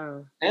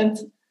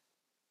 And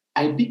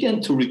I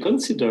began to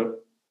reconsider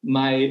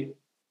my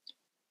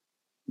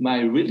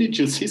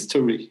religious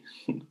history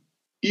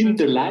in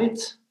the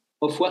light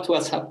of what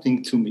was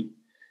happening to me.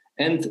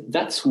 And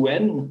that's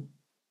when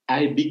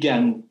I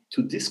began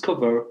to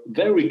discover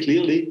very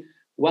clearly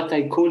what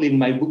I call in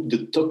my book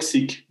the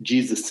toxic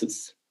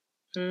Jesuses.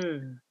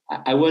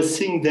 I was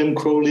seeing them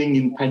crawling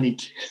in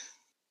panic,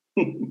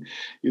 and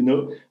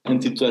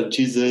it was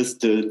Jesus,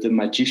 the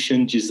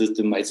magician, Jesus,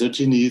 the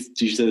misogynist,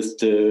 Jesus,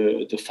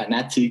 the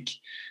fanatic,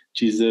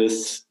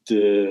 Jesus,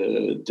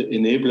 the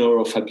enabler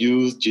of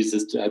abuse,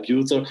 Jesus, the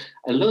abuser.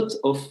 A lot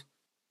of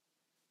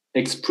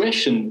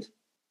expressions,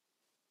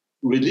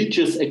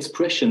 religious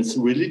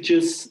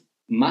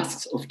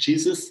masks of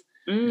Jesus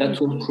that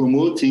were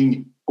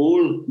promoting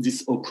all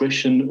this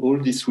oppression, all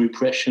this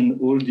repression,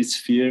 all this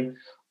fear,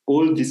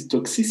 all this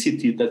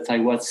toxicity that I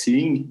was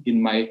seeing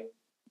in my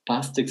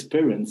past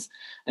experience.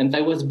 And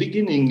I was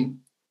beginning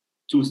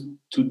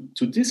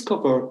to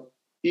discover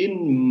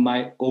in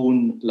my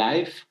own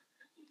life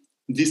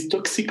these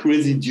toxic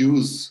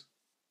residues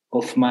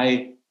of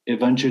my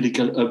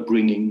evangelical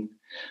upbringing.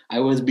 I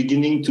was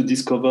beginning to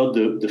discover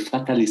the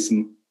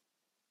fatalism,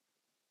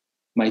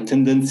 my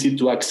tendency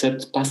to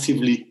accept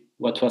passively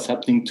what was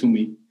happening to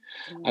me.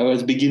 I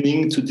was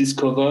beginning to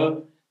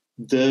discover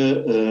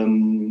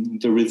the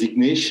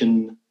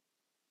resignation,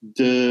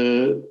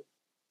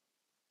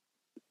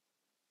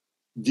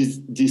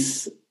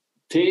 this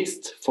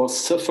taste for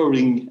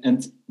suffering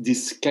and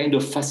this kind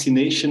of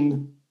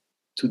fascination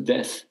to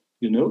death,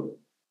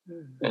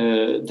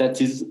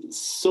 that is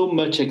so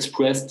much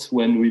expressed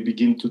when we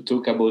begin to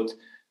talk about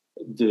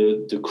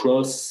the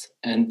cross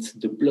and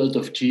the blood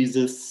of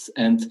Jesus,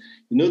 and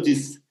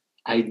this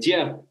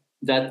idea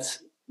that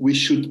we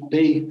should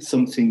pay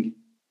something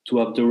to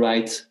have the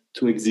right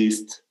to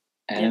exist,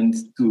 and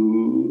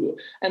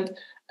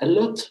a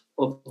lot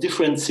of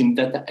different things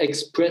that are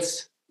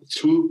expressed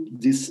through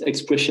this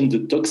expression, the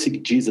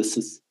toxic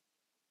Jesuses.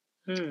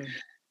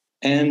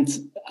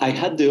 And I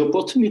had the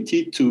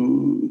opportunity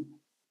to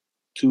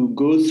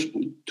go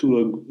to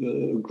a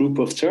group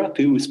of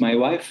therapy with my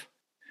wife,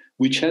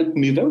 which helped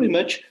me very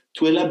much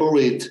to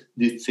elaborate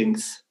these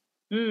things.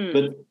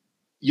 But,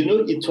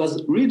 it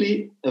was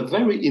really a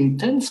very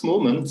intense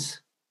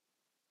moment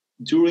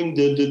during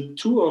the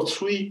 2 or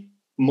 3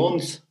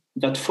 months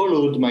that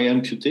followed my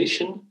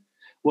amputation,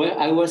 where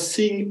I was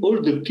seeing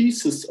all the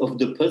pieces of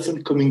the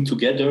puzzle coming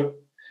together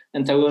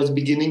and I was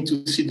beginning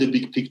to see the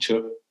big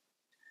picture.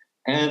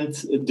 And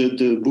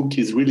the book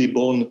is really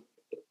born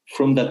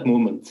from that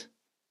moment.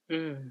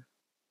 Mm.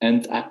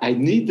 And I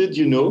needed,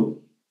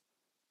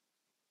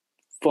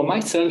 for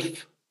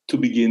myself to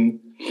begin,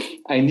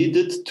 I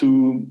needed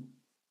to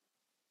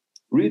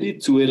really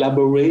to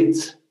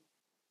elaborate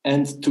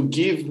and to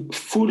give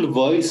full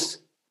voice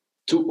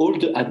to all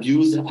the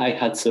abuse I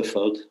had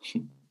suffered.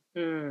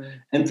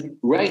 And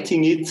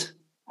writing it,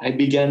 I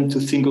began to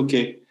think,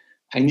 okay,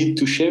 I need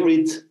to share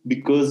it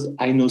because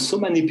I know so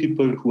many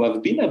people who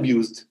have been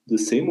abused the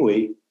same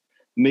way,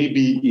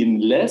 maybe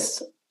in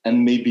less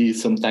and maybe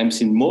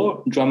sometimes in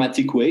more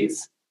dramatic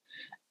ways.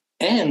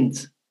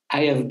 And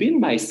I have been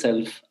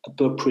myself a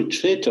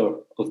perpetrator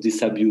of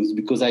this abuse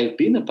because I've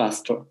been a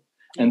pastor.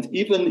 And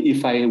even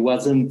if I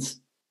wasn't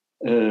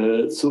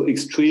so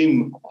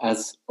extreme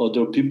as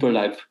other people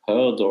I've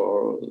heard,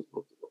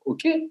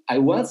 I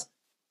was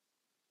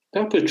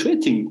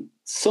perpetrating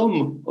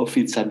some of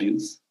its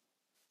abuse.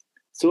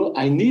 So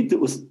I need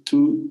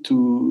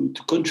to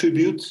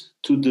contribute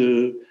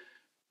to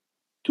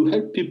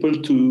help people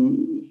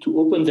to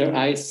open their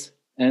eyes,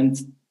 and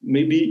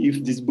maybe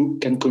if this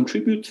book can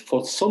contribute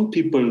for some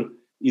people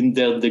in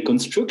their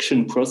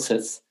deconstruction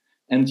process,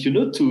 and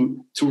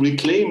to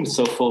reclaim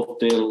some of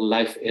their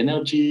life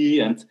energy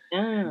and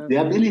the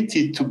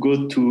ability to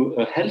go to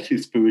a healthy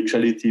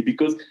spirituality,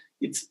 because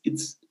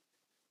it's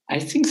I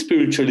think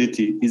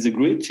spirituality is a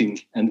great thing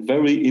and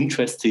very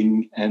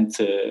interesting, and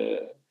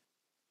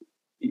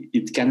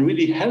it can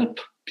really help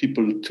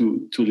people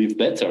to live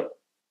better.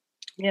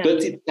 Yeah.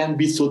 But it can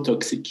be so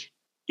toxic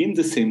in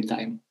the same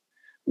time.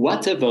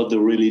 Whatever the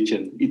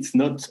religion, it's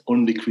not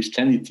only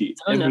Christianity.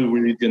 Every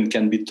religion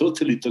can be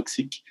totally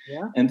toxic.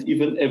 Yeah. And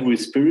even every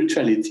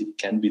spirituality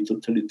can be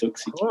totally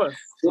toxic.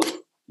 So,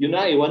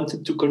 I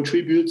wanted to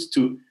contribute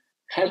to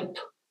help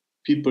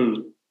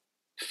people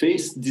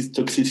face this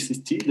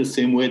toxicity the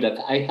same way that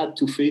I had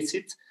to face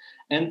it,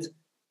 and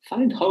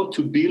find how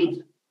to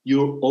build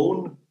your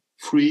own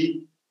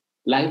free,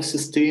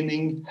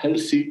 life-sustaining,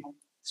 healthy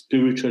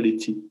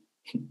spirituality.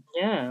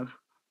 Yeah,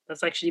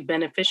 that's actually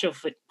beneficial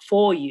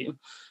for you.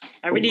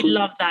 I really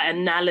love that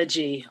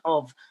analogy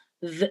of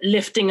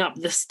lifting up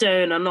the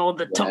stone and all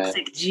the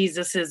toxic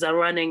Jesuses are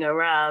running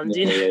around.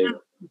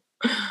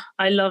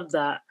 I love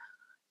that.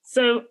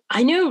 So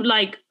I know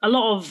like a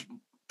lot of,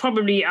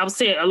 probably I would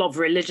say a lot of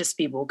religious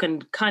people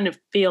can kind of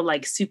feel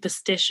like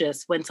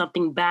superstitious when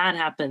something bad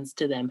happens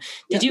to them.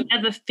 Did you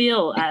ever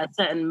feel at a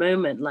certain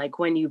moment, like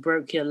when you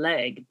broke your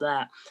leg,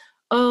 that,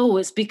 oh,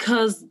 it's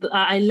because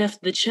I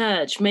left the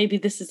church, maybe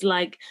this is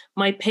like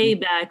my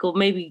payback, or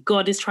maybe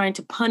God is trying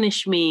to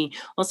punish me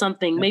or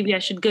something, maybe I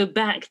should go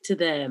back to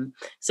them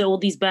so all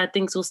these bad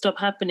things will stop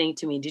happening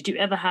to me? Did you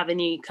ever have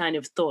any kind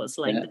of thoughts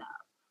like that?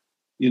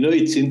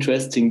 It's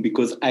interesting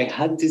because I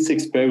had this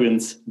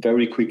experience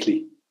very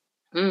quickly.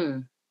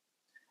 And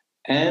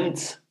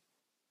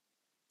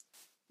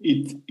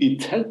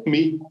it helped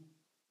me.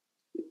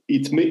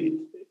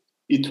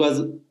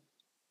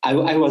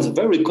 I was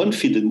very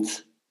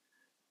confident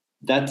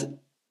that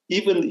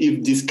even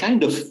if this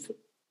kind of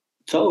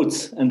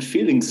thoughts and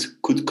feelings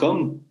could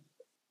come,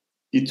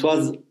 it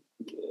was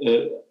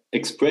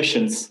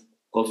expressions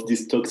of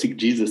these toxic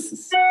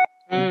Jesuses.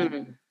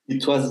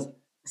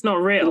 It's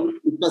not real.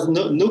 It was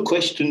no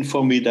question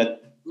for me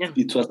that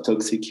it was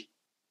toxic.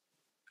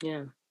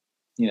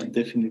 Yeah,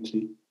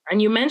 definitely.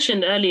 And you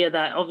mentioned earlier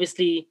that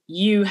obviously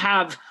you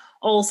have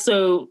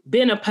also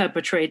been a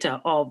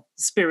perpetrator of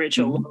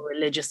spiritual or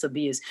religious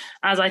abuse,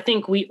 as I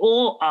think we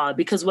all are,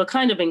 because we're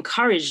kind of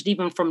encouraged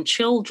even from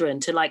children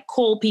to like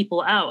call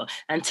people out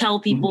and tell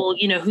people,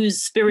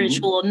 who's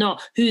spiritual or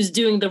not, who's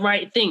doing the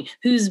right thing,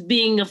 who's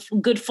being a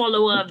good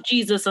follower of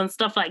Jesus and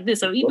stuff like this.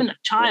 So even a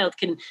child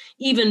can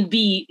even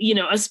be,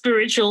 a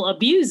spiritual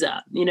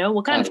abuser,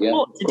 we're kind of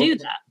taught to do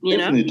that,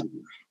 Definitely.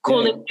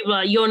 Calling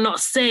people, you're not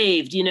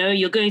saved,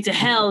 you're going to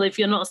hell if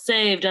you're not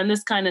saved, and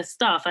this kind of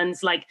stuff. And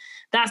it's like,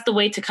 that's the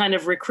way to kind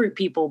of recruit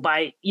people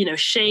by,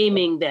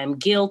 shaming them,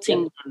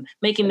 guilting them,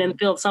 making them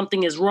feel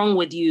something is wrong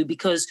with you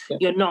because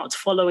you're not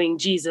following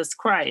Jesus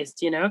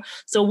Christ,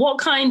 So what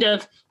kind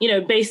of,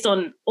 based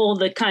on all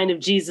the kind of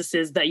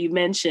Jesuses that you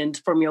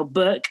mentioned from your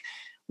book,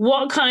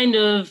 what kind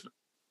of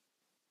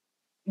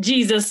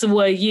Jesus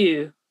were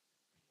you?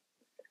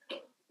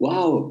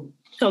 Wow.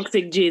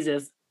 Toxic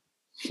Jesus.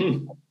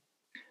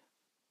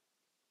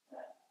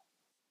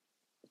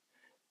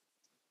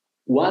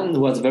 One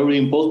was very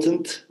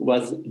important,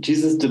 was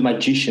Jesus the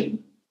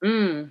magician.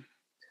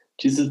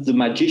 Jesus the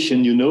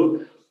magician,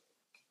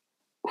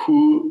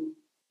 who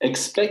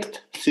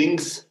expect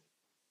things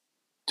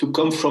to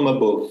come from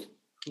above.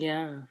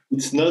 Yeah.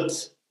 It's not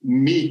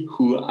me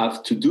who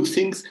have to do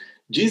things.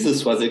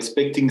 Jesus was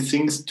expecting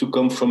things to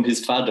come from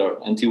his Father,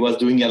 and he was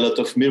doing a lot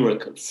of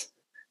miracles.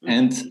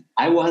 And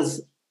I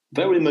was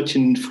very much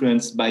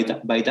influenced by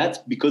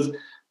that because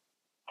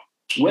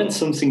when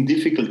something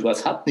difficult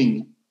was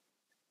happening,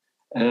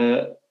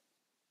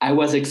 I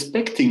was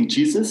expecting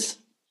Jesus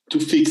to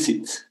fix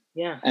it.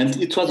 Yeah.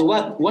 And it was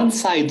one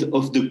side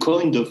of the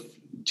coin of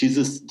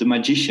Jesus the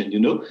magician,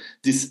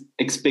 this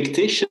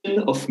expectation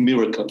of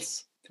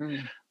miracles.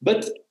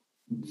 But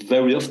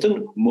very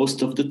often,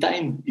 most of the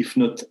time, if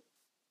not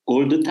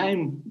all the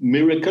time,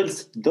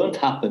 miracles don't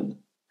happen.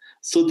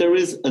 So there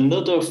is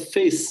another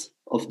face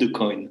of the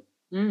coin.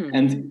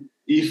 And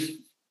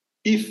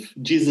if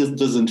Jesus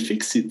doesn't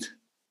fix it,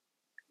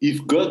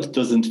 if God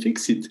doesn't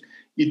fix it,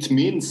 it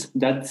means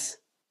that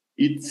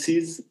it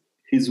is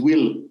his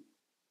will.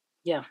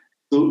 Yeah.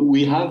 So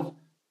we have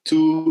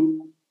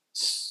to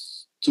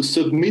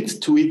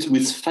submit to it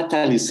with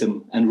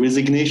fatalism and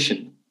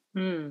resignation.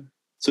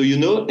 So,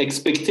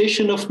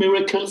 expectation of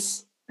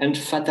miracles and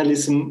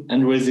fatalism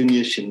and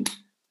resignation,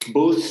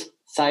 both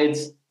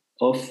sides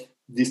of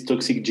this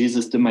toxic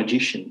Jesus the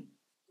magician.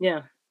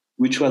 Yeah.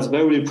 Which was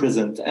very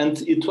present.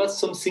 And it was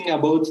something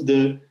about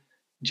the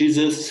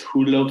Jesus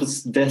who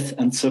loves death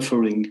and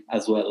suffering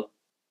as well.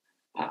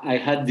 I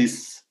had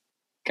this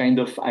kind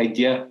of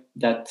idea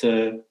that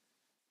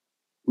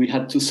we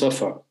had to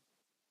suffer.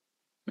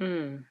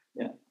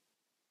 Yeah.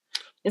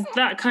 It's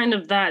that kind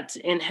of that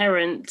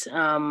inherent,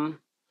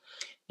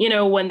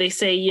 when they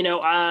say,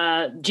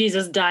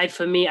 Jesus died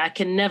for me, I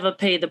can never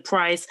pay the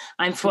price,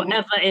 I'm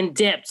forever in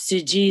debt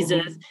to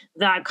Jesus,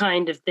 that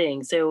kind of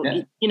thing. So,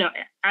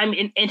 I'm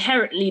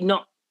inherently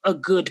not a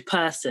good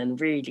person,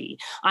 really.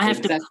 I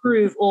have to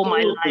prove all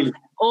my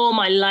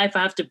life,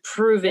 I have to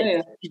prove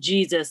it to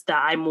Jesus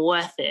that I'm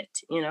worth it,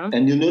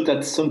 And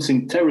that's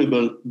something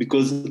terrible,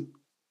 because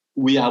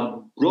we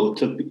are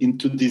brought up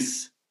into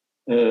this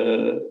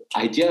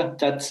idea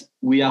that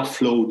we are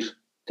flawed,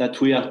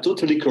 that we are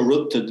totally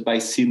corrupted by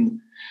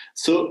sin.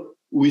 So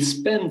we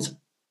spend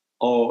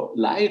our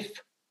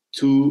life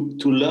to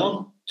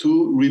learn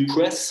to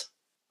repress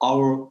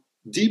our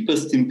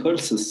deepest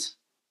impulses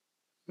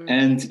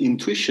and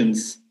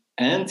intuitions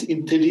and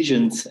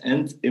intelligence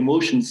and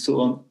emotions, so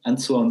on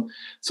and so on.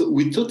 So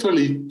we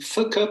totally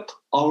fuck up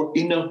our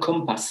inner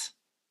compass.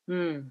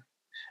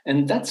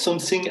 And that's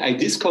something I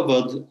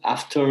discovered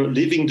after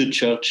leaving the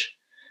church.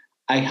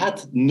 I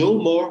had no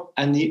more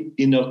any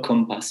inner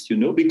compass,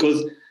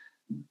 because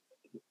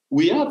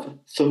we have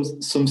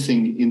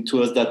something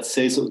into us that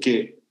says,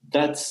 okay,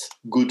 that's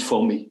good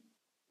for me.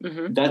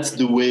 That's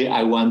the way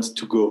I want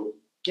to go.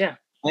 Yeah.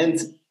 And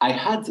I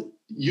had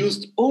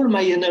used all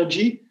my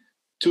energy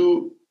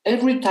to,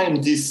 every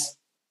time this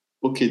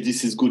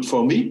is good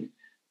for me,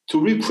 to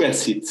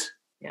repress it.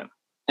 Yeah.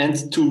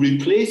 And to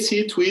replace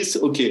it with,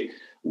 okay,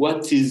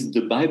 what is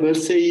the Bible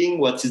saying?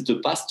 What is the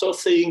pastor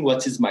saying?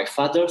 What is my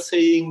father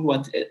saying?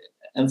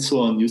 And so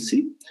on, you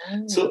see?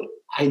 So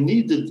I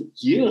needed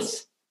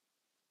years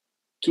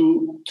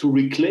to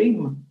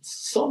reclaim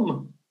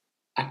some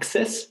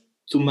access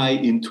to my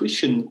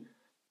intuition,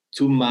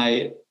 to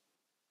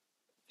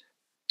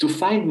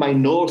find my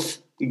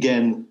north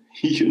again,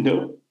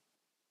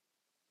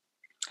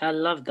 I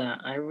love that.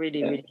 I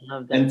really, really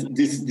love that. And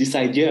this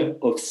idea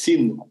of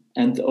sin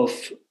and of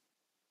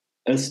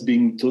us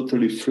being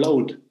totally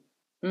flawed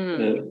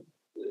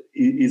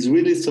is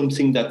really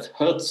something that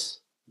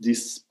hurts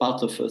this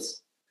part of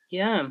us.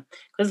 Yeah,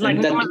 because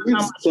and that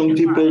leaves some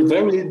people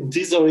very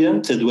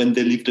disoriented when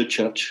they leave the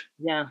church.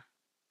 Yeah,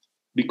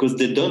 because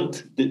they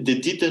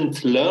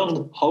didn't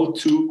learn how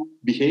to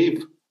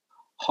behave,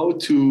 how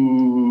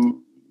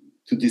to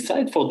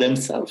decide for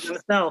themselves.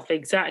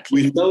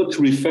 Exactly. Without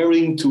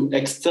referring to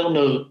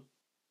external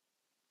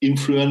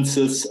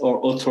influences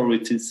or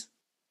authorities.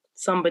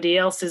 Somebody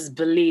else's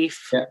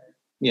belief,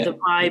 the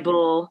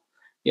Bible,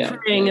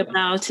 praying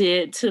about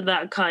it,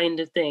 that kind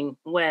of thing,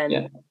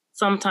 when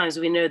sometimes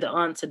we know the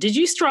answer. Did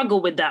you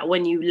struggle with that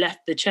when you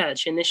left the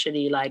church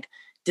initially, like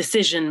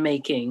decision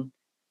making?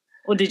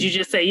 Or did you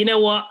just say, you know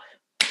what,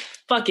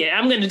 fuck it,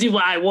 I'm going to do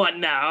what I want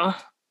now?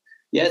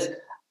 Yes.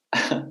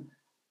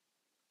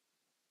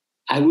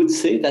 I would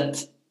say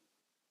that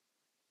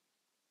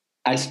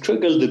I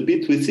struggled a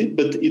bit with it,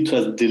 but it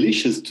was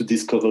delicious to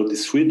discover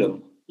this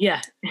freedom.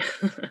 Yeah.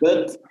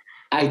 But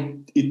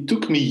it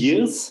took me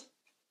years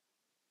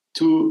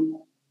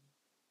to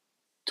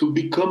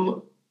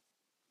become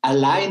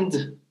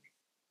aligned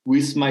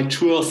with my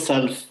truer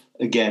self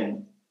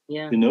again.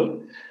 Yeah.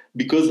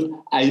 Because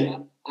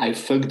I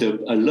fucked up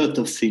a lot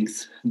of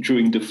things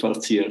during the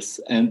first years,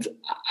 and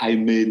I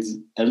made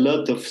a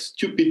lot of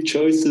stupid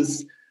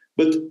choices,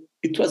 but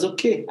it was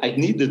okay. I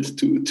needed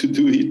to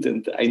do it,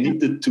 and I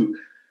needed to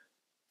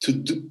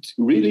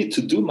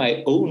do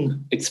my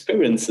own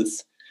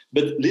experiences.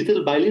 But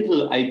little by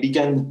little, I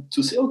began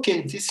to say,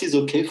 okay, this is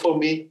okay for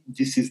me,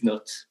 this is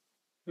not.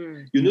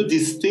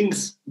 These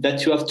things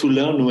that you have to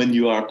learn when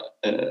you are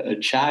a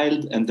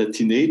child and a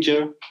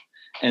teenager,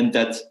 and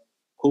that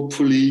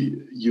hopefully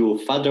your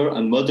father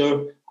and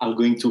mother are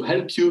going to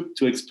help you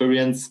to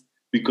experience,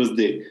 because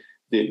they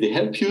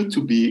help you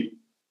to be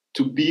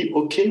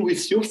okay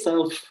with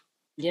yourself.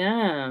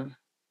 Yeah.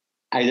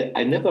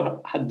 I never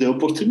had the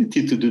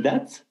opportunity to do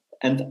that,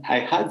 and I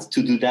had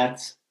to do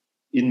that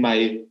in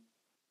my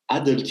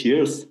adult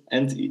years,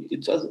 and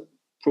it was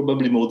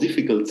probably more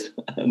difficult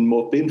and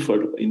more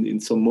painful in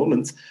some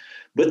moments,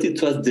 but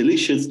it was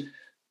delicious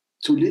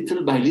to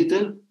little by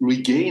little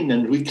regain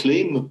and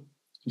reclaim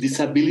this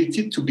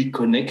ability to be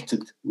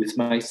connected with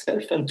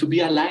myself and to be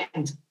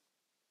aligned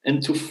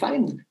and to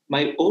find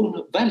my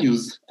own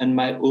values and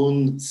my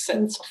own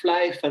sense of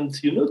life, and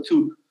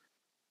to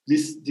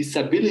this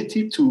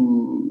ability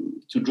to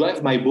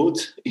drive my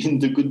boat in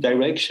the good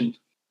direction.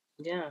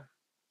 Yeah,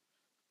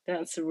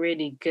 that's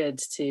really good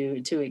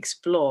to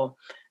explore,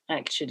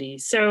 actually.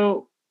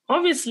 So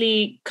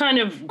obviously, kind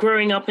of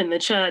growing up in the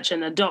church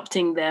and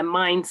adopting their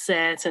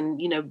mindset and,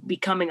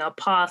 becoming a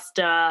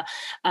pastor,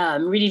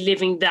 really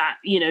living that,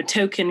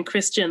 token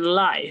Christian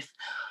life,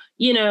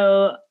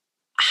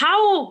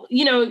 how,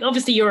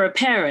 obviously you're a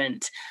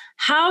parent.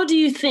 How do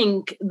you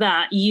think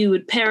that you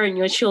would parent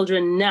your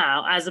children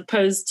now as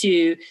opposed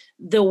to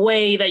the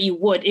way that you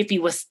would if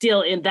you were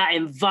still in that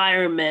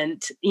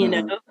environment,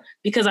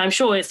 because I'm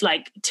sure it's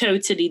like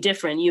totally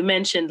different. You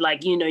mentioned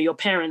like, your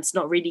parents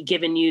not really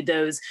giving you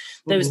those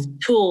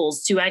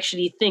tools to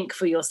actually think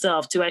for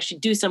yourself, to actually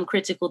do some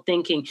critical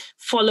thinking,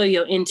 follow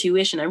your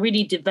intuition and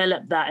really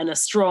develop that in a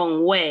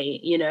strong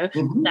way,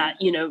 that,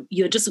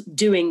 you're just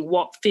doing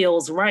what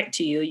feels right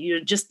to you. You're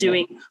just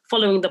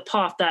following the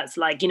path that's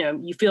like,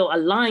 you feel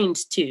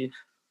aligned to.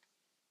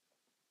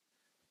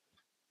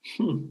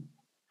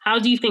 How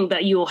do you think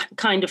that you'll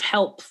kind of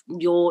help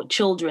your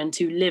children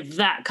to live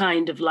that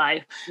kind of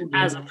life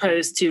as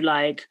opposed to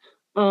like,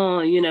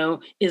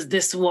 is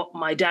this what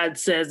my dad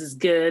says is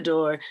good?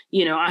 Or,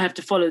 I have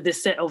to follow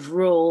this set of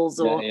rules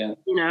or,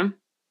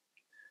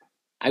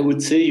 I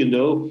would say,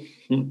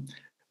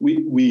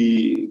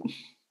 we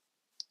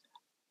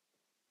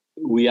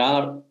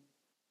are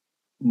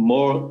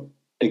more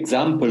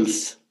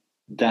examples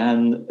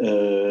than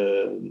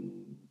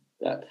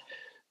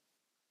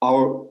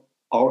our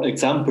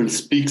example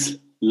speaks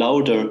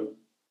louder.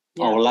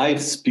 Yeah. Our life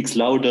speaks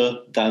louder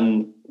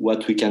than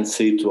what we can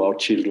say to our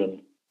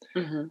children.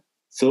 Mm-hmm.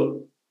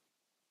 So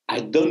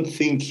I don't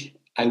think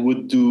I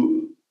would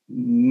do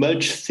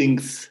many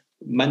things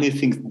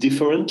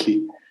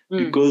differently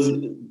because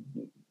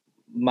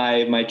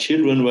my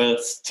children were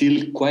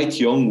still quite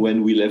young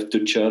when we left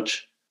the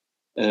church.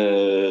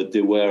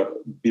 They were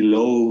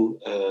below,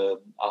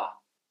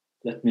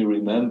 let me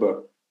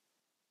remember.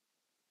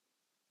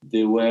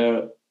 They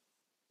were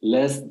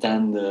less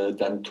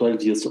than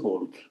 12 years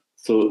old.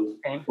 So,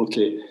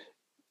 okay.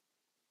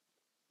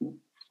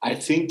 I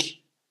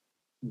think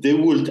they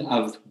would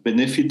have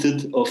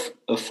benefited of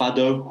a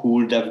father who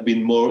would have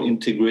been more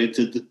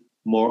integrated,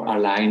 more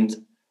aligned,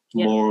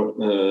 more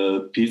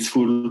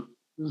peaceful,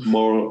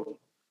 more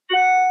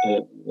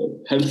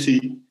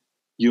healthy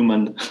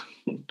human.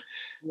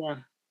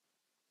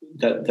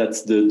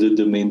 That's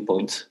the main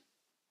point.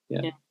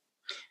 Yeah.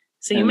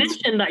 So you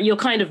mentioned that your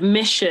kind of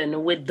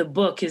mission with the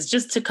book is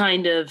just to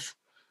kind of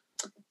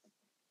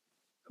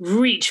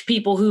reach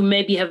people who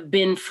maybe have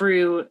been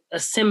through a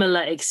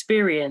similar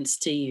experience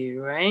to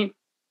you, right?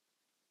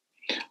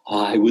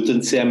 I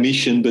wouldn't say a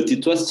mission, but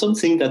it was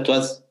something that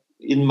was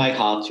in my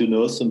heart,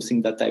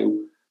 something that I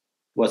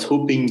was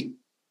hoping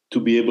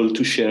to be able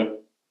to share.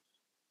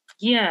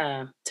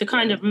 Yeah, to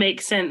kind of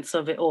make sense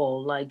of it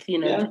all. Like,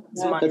 this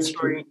is my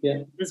story.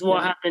 This is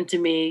what happened to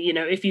me.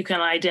 If you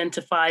can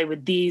identify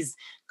with these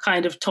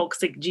kind of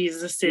toxic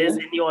Jesuses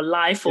in your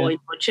life or in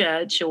your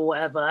church or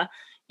whatever,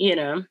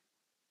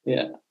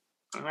 Yeah.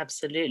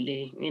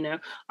 Absolutely.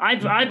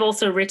 I've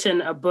also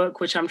written a book,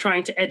 which I'm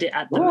trying to edit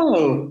at the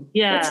moment.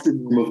 What's the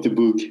name of the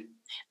book?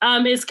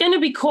 It's going to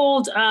be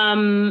called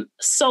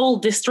Soul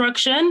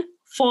Destruction,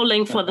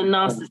 Falling for the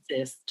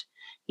Narcissist.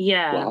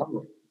 Yeah.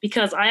 Wow.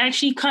 Because I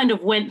actually kind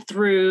of went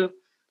through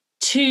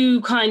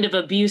two kind of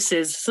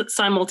abuses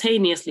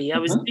simultaneously. I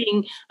was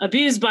being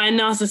abused by a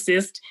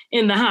narcissist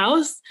in the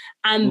house,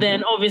 and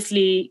then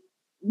obviously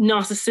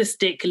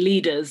narcissistic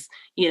leaders,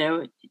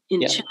 in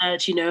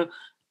church,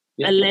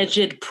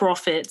 alleged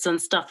prophets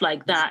and stuff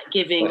like that,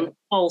 giving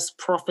false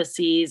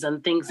prophecies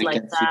and things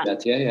like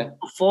that.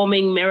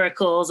 Performing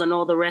miracles and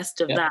all the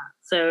rest of that.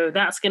 So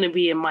that's going to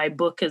be in my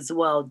book as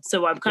well.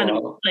 So I'm kind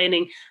of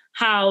explaining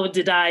how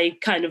did I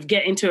kind of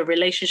get into a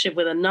relationship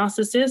with a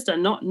narcissist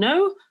and not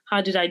know? How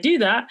did I do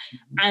that?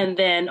 And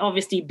then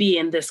obviously be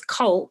in this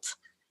cult,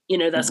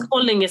 that's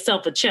calling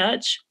itself a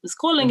church. It's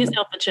calling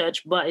itself a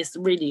church, but it's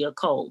really a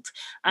cult.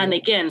 And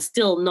again,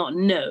 still not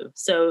know.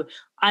 So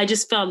I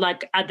just felt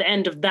like at the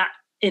end of that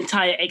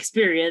entire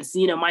experience,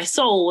 my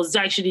soul was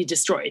actually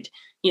destroyed,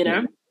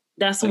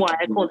 That's why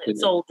I call it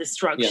soul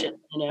destruction,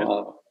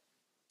 Wow.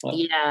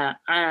 Yeah.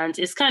 And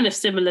it's kind of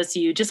similar to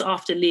you. Just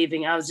after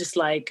leaving, I was just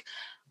like,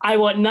 I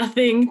want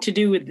nothing to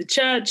do with the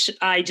church.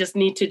 I just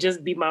need to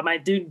just be my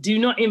mind. Do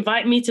not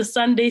invite me to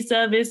Sunday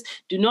service.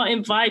 Do not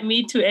invite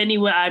me to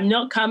anywhere. I'm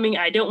not coming.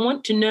 I don't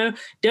want to know.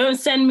 Don't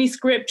send me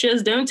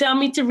scriptures. Don't tell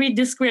me to read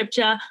the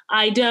scripture.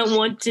 I don't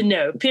want to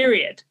know.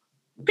 Period.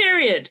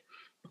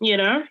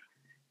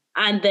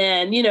 And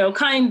then,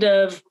 kind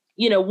of,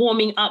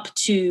 warming up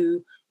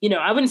to,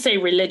 I wouldn't say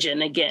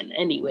religion again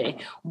anyway,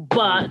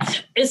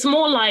 but it's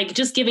more like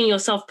just giving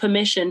yourself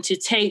permission to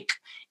take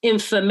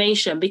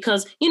information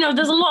because,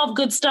 there's a lot of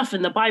good stuff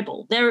in the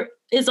Bible. There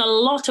is a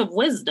lot of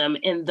wisdom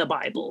in the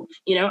Bible,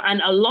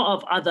 and a lot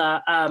of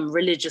other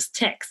religious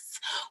texts.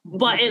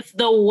 But it's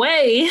the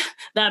way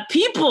that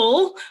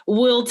people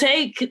will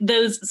take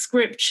those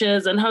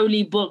scriptures and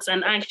holy books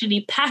and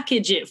actually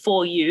package it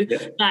for you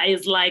that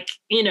is like,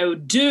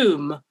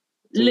 doom,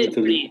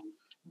 literally.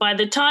 By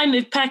the time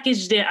they've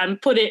packaged it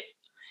and put it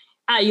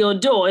at your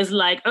door, it's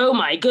like, oh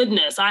my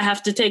goodness, I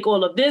have to take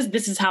all of this.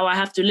 This is how I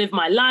have to live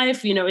my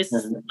life. It's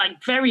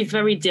like very,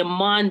 very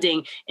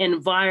demanding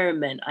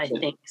environment, I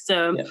think.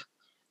 So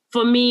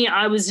for me,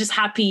 I was just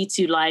happy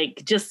to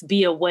like just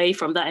be away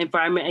from that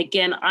environment.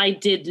 Again, I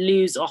did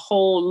lose a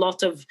whole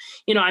lot of,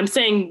 I'm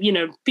saying,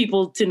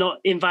 people to not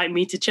invite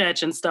me to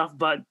church and stuff,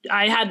 but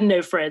I had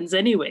no friends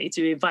anyway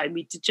to invite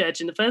me to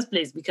church in the first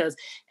place, because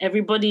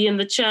everybody in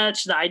the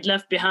church that I'd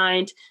left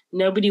behind,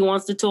 nobody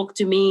wants to talk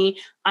to me.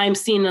 I'm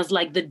seen as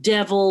like the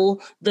devil,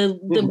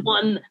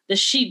 the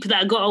sheep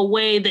that got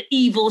away, the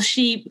evil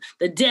sheep.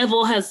 The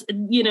devil has,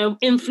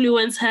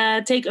 influenced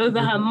her, take over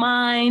her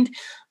mind,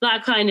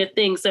 that kind of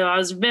thing. So I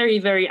was very,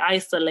 very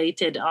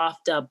isolated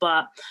after,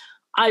 but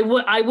I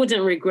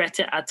wouldn't regret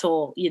it at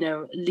all,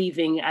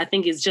 leaving. I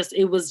think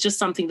it was just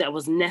something that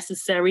was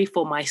necessary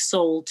for my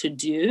soul to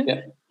do,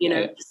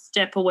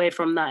 step away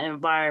from that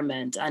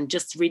environment and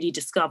just really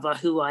discover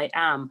who I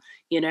am,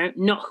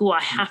 not who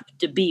I have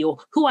to be or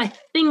who I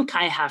think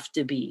I have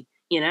to be,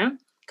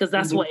 because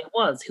that's what it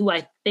was, who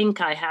I think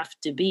I have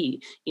to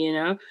be,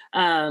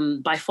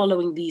 by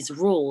following these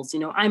rules.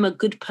 I'm a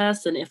good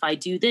person if I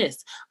do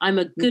this. I'm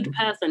a good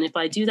person if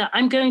I do that.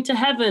 I'm going to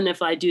heaven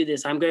if I do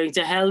this. I'm going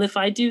to hell if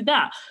I do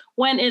that.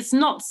 When it's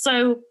not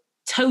so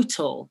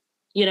total,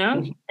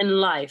 in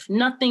life,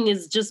 nothing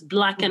is just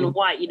black and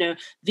white.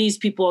 These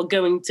people are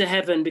going to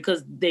heaven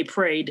because they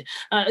prayed,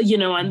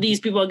 and these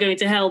people are going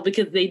to hell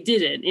because they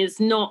didn't. It's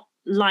not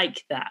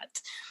like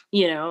that.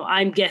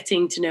 I'm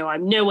getting to know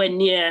I'm nowhere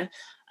near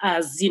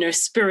as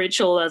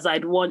spiritual as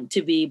I'd want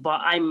to be, but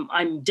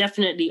I'm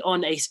definitely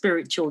on a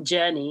spiritual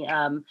journey.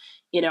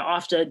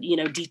 After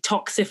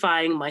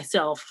detoxifying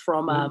myself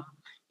from a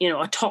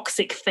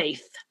toxic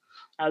faith,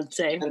 I would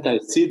say. And I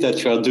see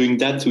that you are doing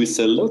that with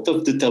a lot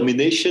of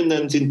determination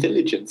and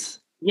intelligence.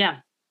 Yeah,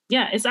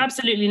 it's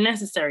absolutely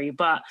necessary.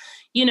 But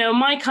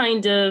my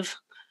kind of,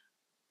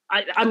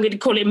 I'm going to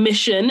call it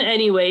mission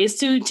anyways,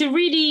 to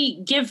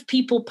really give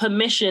people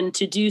permission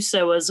to do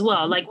so as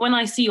well. Like when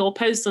I see your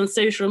posts on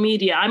social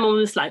media, I'm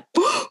almost like,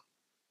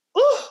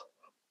 oh,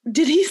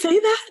 did he say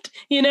that?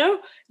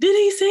 Did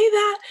he say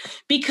that?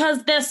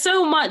 Because there's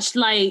so much,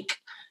 like,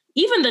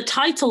 even the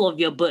title of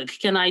your book,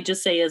 can I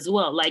just say as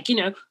well, like,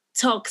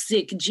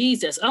 Toxic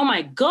Jesus. Oh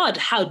my God,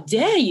 how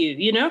dare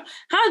you,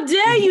 how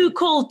dare you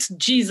call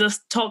Jesus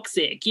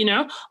toxic?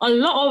 A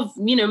lot of,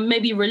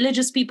 maybe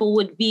religious people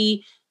would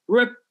be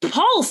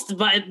repulsed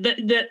by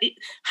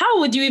how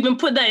would you even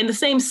put that in the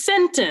same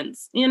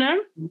sentence,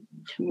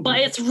 But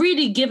it's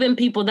really giving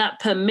people that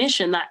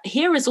permission that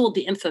here is all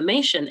the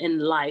information in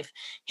life.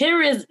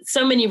 Here is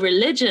so many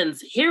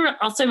religions. Here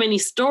are so many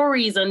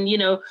stories and,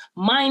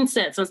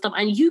 mindsets and stuff.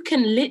 And you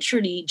can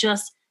literally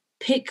just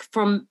pick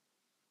from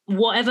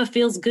whatever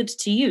feels good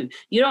to you.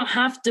 You don't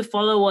have to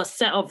follow a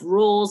set of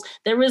rules.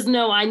 There is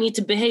no, I need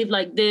to behave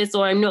like this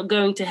or I'm not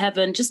going to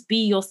heaven. Just be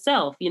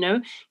yourself,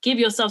 give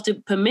yourself the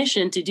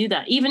permission to do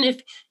that. Even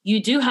if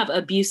you do have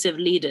abusive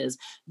leaders,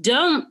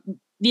 don't,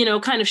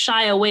 kind of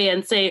shy away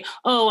and say,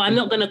 oh, I'm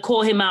not going to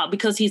call him out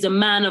because he's a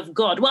man of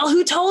God. Well,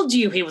 who told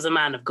you he was a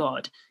man of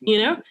God?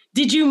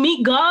 Did you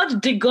meet God?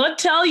 Did God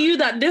tell you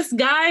that this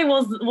guy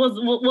was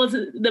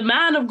the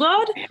man of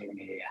God?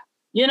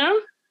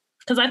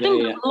 Because I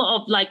think there's a lot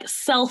of like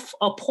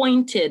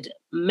self-appointed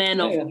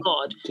men of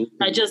God.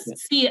 I just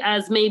see it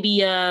as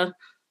maybe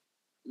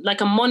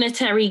like a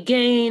monetary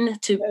gain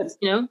to,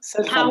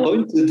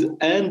 self-appointed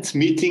and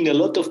meeting a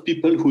lot of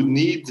people who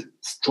need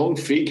strong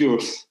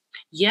figures.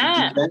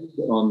 Yeah, to depend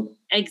on.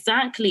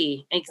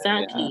 Exactly.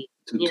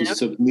 To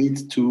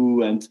submit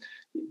to, and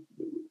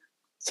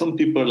some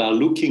people are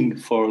looking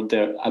for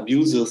their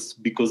abusers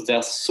because they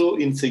are so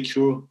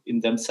insecure in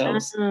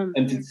themselves.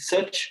 And it's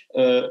such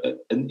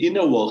an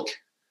inner work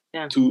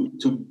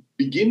to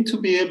begin to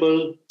be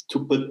able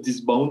to put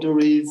these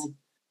boundaries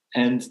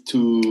and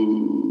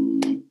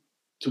to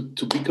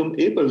become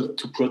able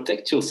to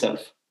protect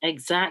yourself.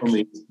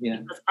 Exactly.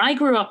 I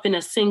grew up in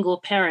a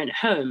single parent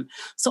home.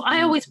 So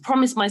I always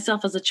promised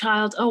myself as a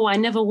child, oh, I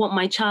never want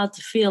my child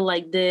to feel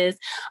like this.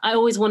 I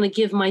always want to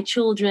give my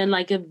children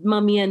like a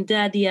mummy and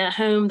daddy at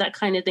home, that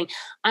kind of thing.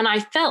 And I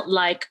felt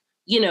like,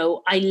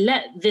 I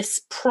let this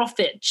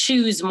prophet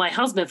choose my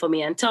husband for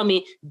me and tell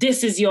me,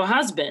 this is your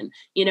husband,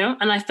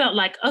 and I felt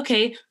like,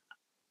 okay,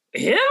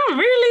 him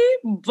really?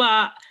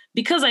 But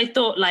because I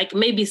thought like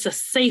maybe it's a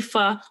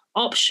safer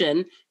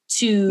option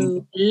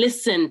to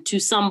listen to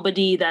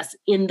somebody that's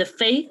in the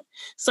faith,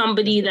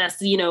 somebody that's,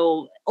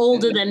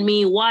 older than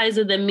me,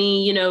 wiser than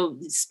me,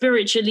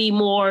 spiritually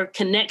more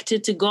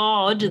connected to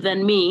God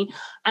than me.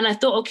 And I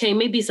thought, okay,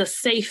 maybe it's a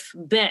safe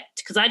bet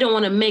because I don't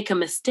want to make a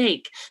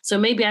mistake. So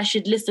maybe I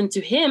should listen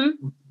to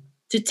him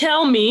to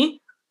tell me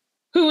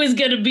who is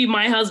going to be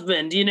my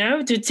husband,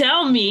 to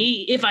tell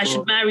me if I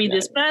should marry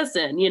this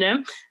person,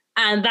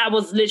 And that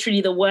was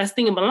literally the worst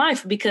thing in my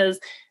life, because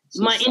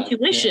my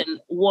intuition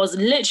was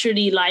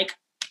literally like,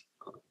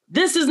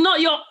 this is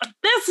not your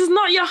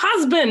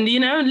husband,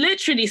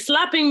 literally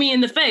slapping me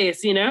in the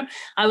face,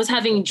 I was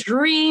having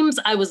dreams.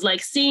 I was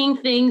like seeing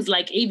things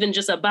like even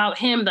just about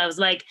him that was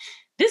like,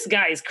 this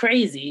guy is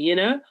crazy,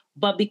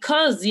 But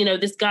because,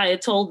 this guy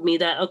had told me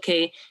that,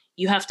 okay,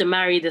 you have to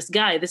marry this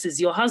guy, this is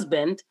your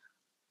husband,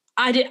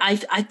 I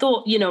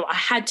thought, I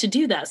had to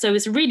do that. So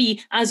it's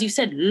really, as you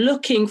said,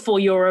 looking for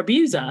your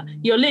abuser.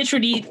 You're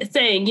literally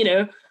saying,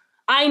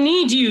 I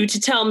need you to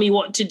tell me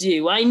what to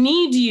do. I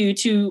need you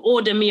to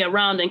order me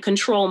around and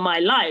control my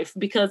life,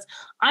 because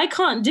I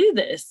can't do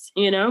this,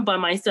 by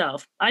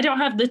myself. I don't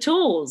have the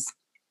tools.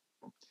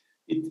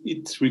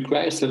 It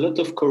requires a lot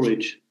of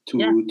courage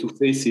to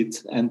face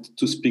it and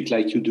to speak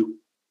like you do.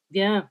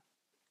 Yeah.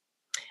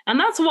 And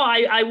that's what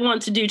I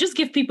want to do. Just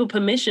give people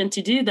permission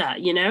to do that.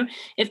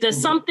 If there's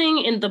something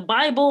in the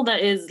Bible that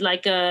is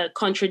like a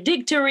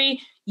contradictory,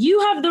 you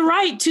have the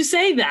right to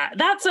say that.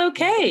 That's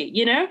okay.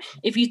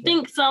 If you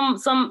think some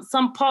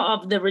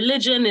part of the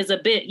religion is a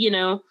bit,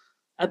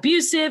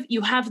 abusive,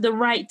 you have the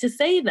right to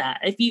say that.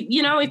 If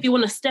if you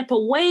want to step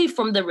away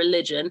from the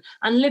religion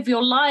and live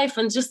your life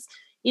and just,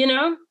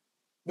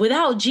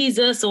 without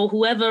Jesus or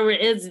whoever it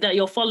is that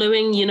you're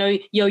following,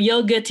 your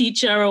yoga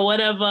teacher or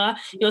whatever,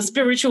 your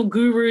spiritual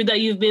guru that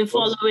you've been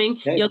following,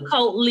 your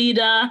cult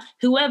leader,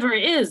 whoever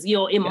it is,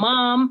 your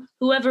imam,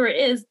 whoever it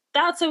is,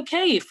 that's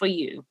okay for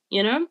you,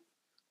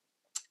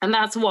 And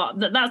that's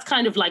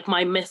kind of like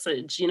my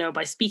message,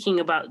 by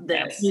speaking about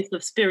the abuse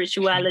of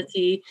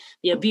spirituality,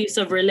 the abuse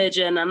of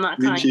religion, and that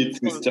kind of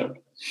thing.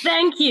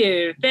 Thank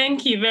you.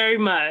 Thank you very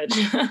much.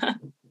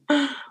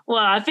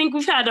 Well, I think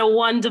we've had a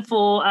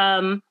wonderful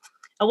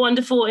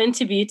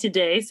interview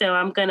today. So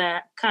I'm going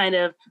to kind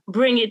of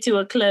bring it to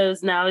a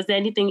close now. Is there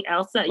anything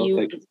else that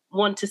you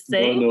want to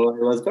say? No, I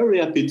was very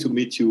happy to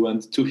meet you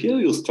and to hear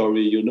your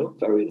story,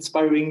 very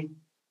inspiring,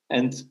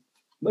 and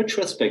much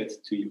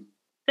respect to you.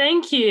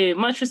 Thank you.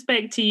 Much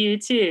respect to you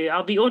too.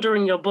 I'll be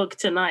ordering your book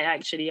tonight,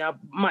 actually. I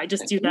might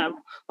just do that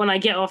when I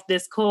get off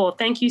this call.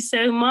 Thank you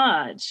so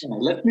much.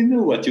 Let me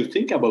know what you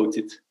think about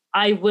it.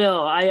 I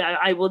will.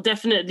 I will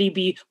definitely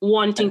be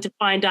wanting to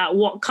find out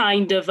what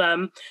kind of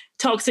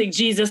toxic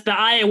Jesus that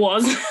I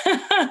was.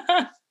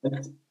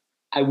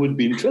 I would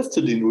be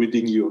interested in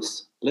reading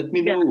yours. Let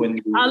me know when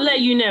you... I'll let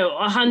you know,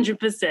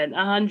 100%.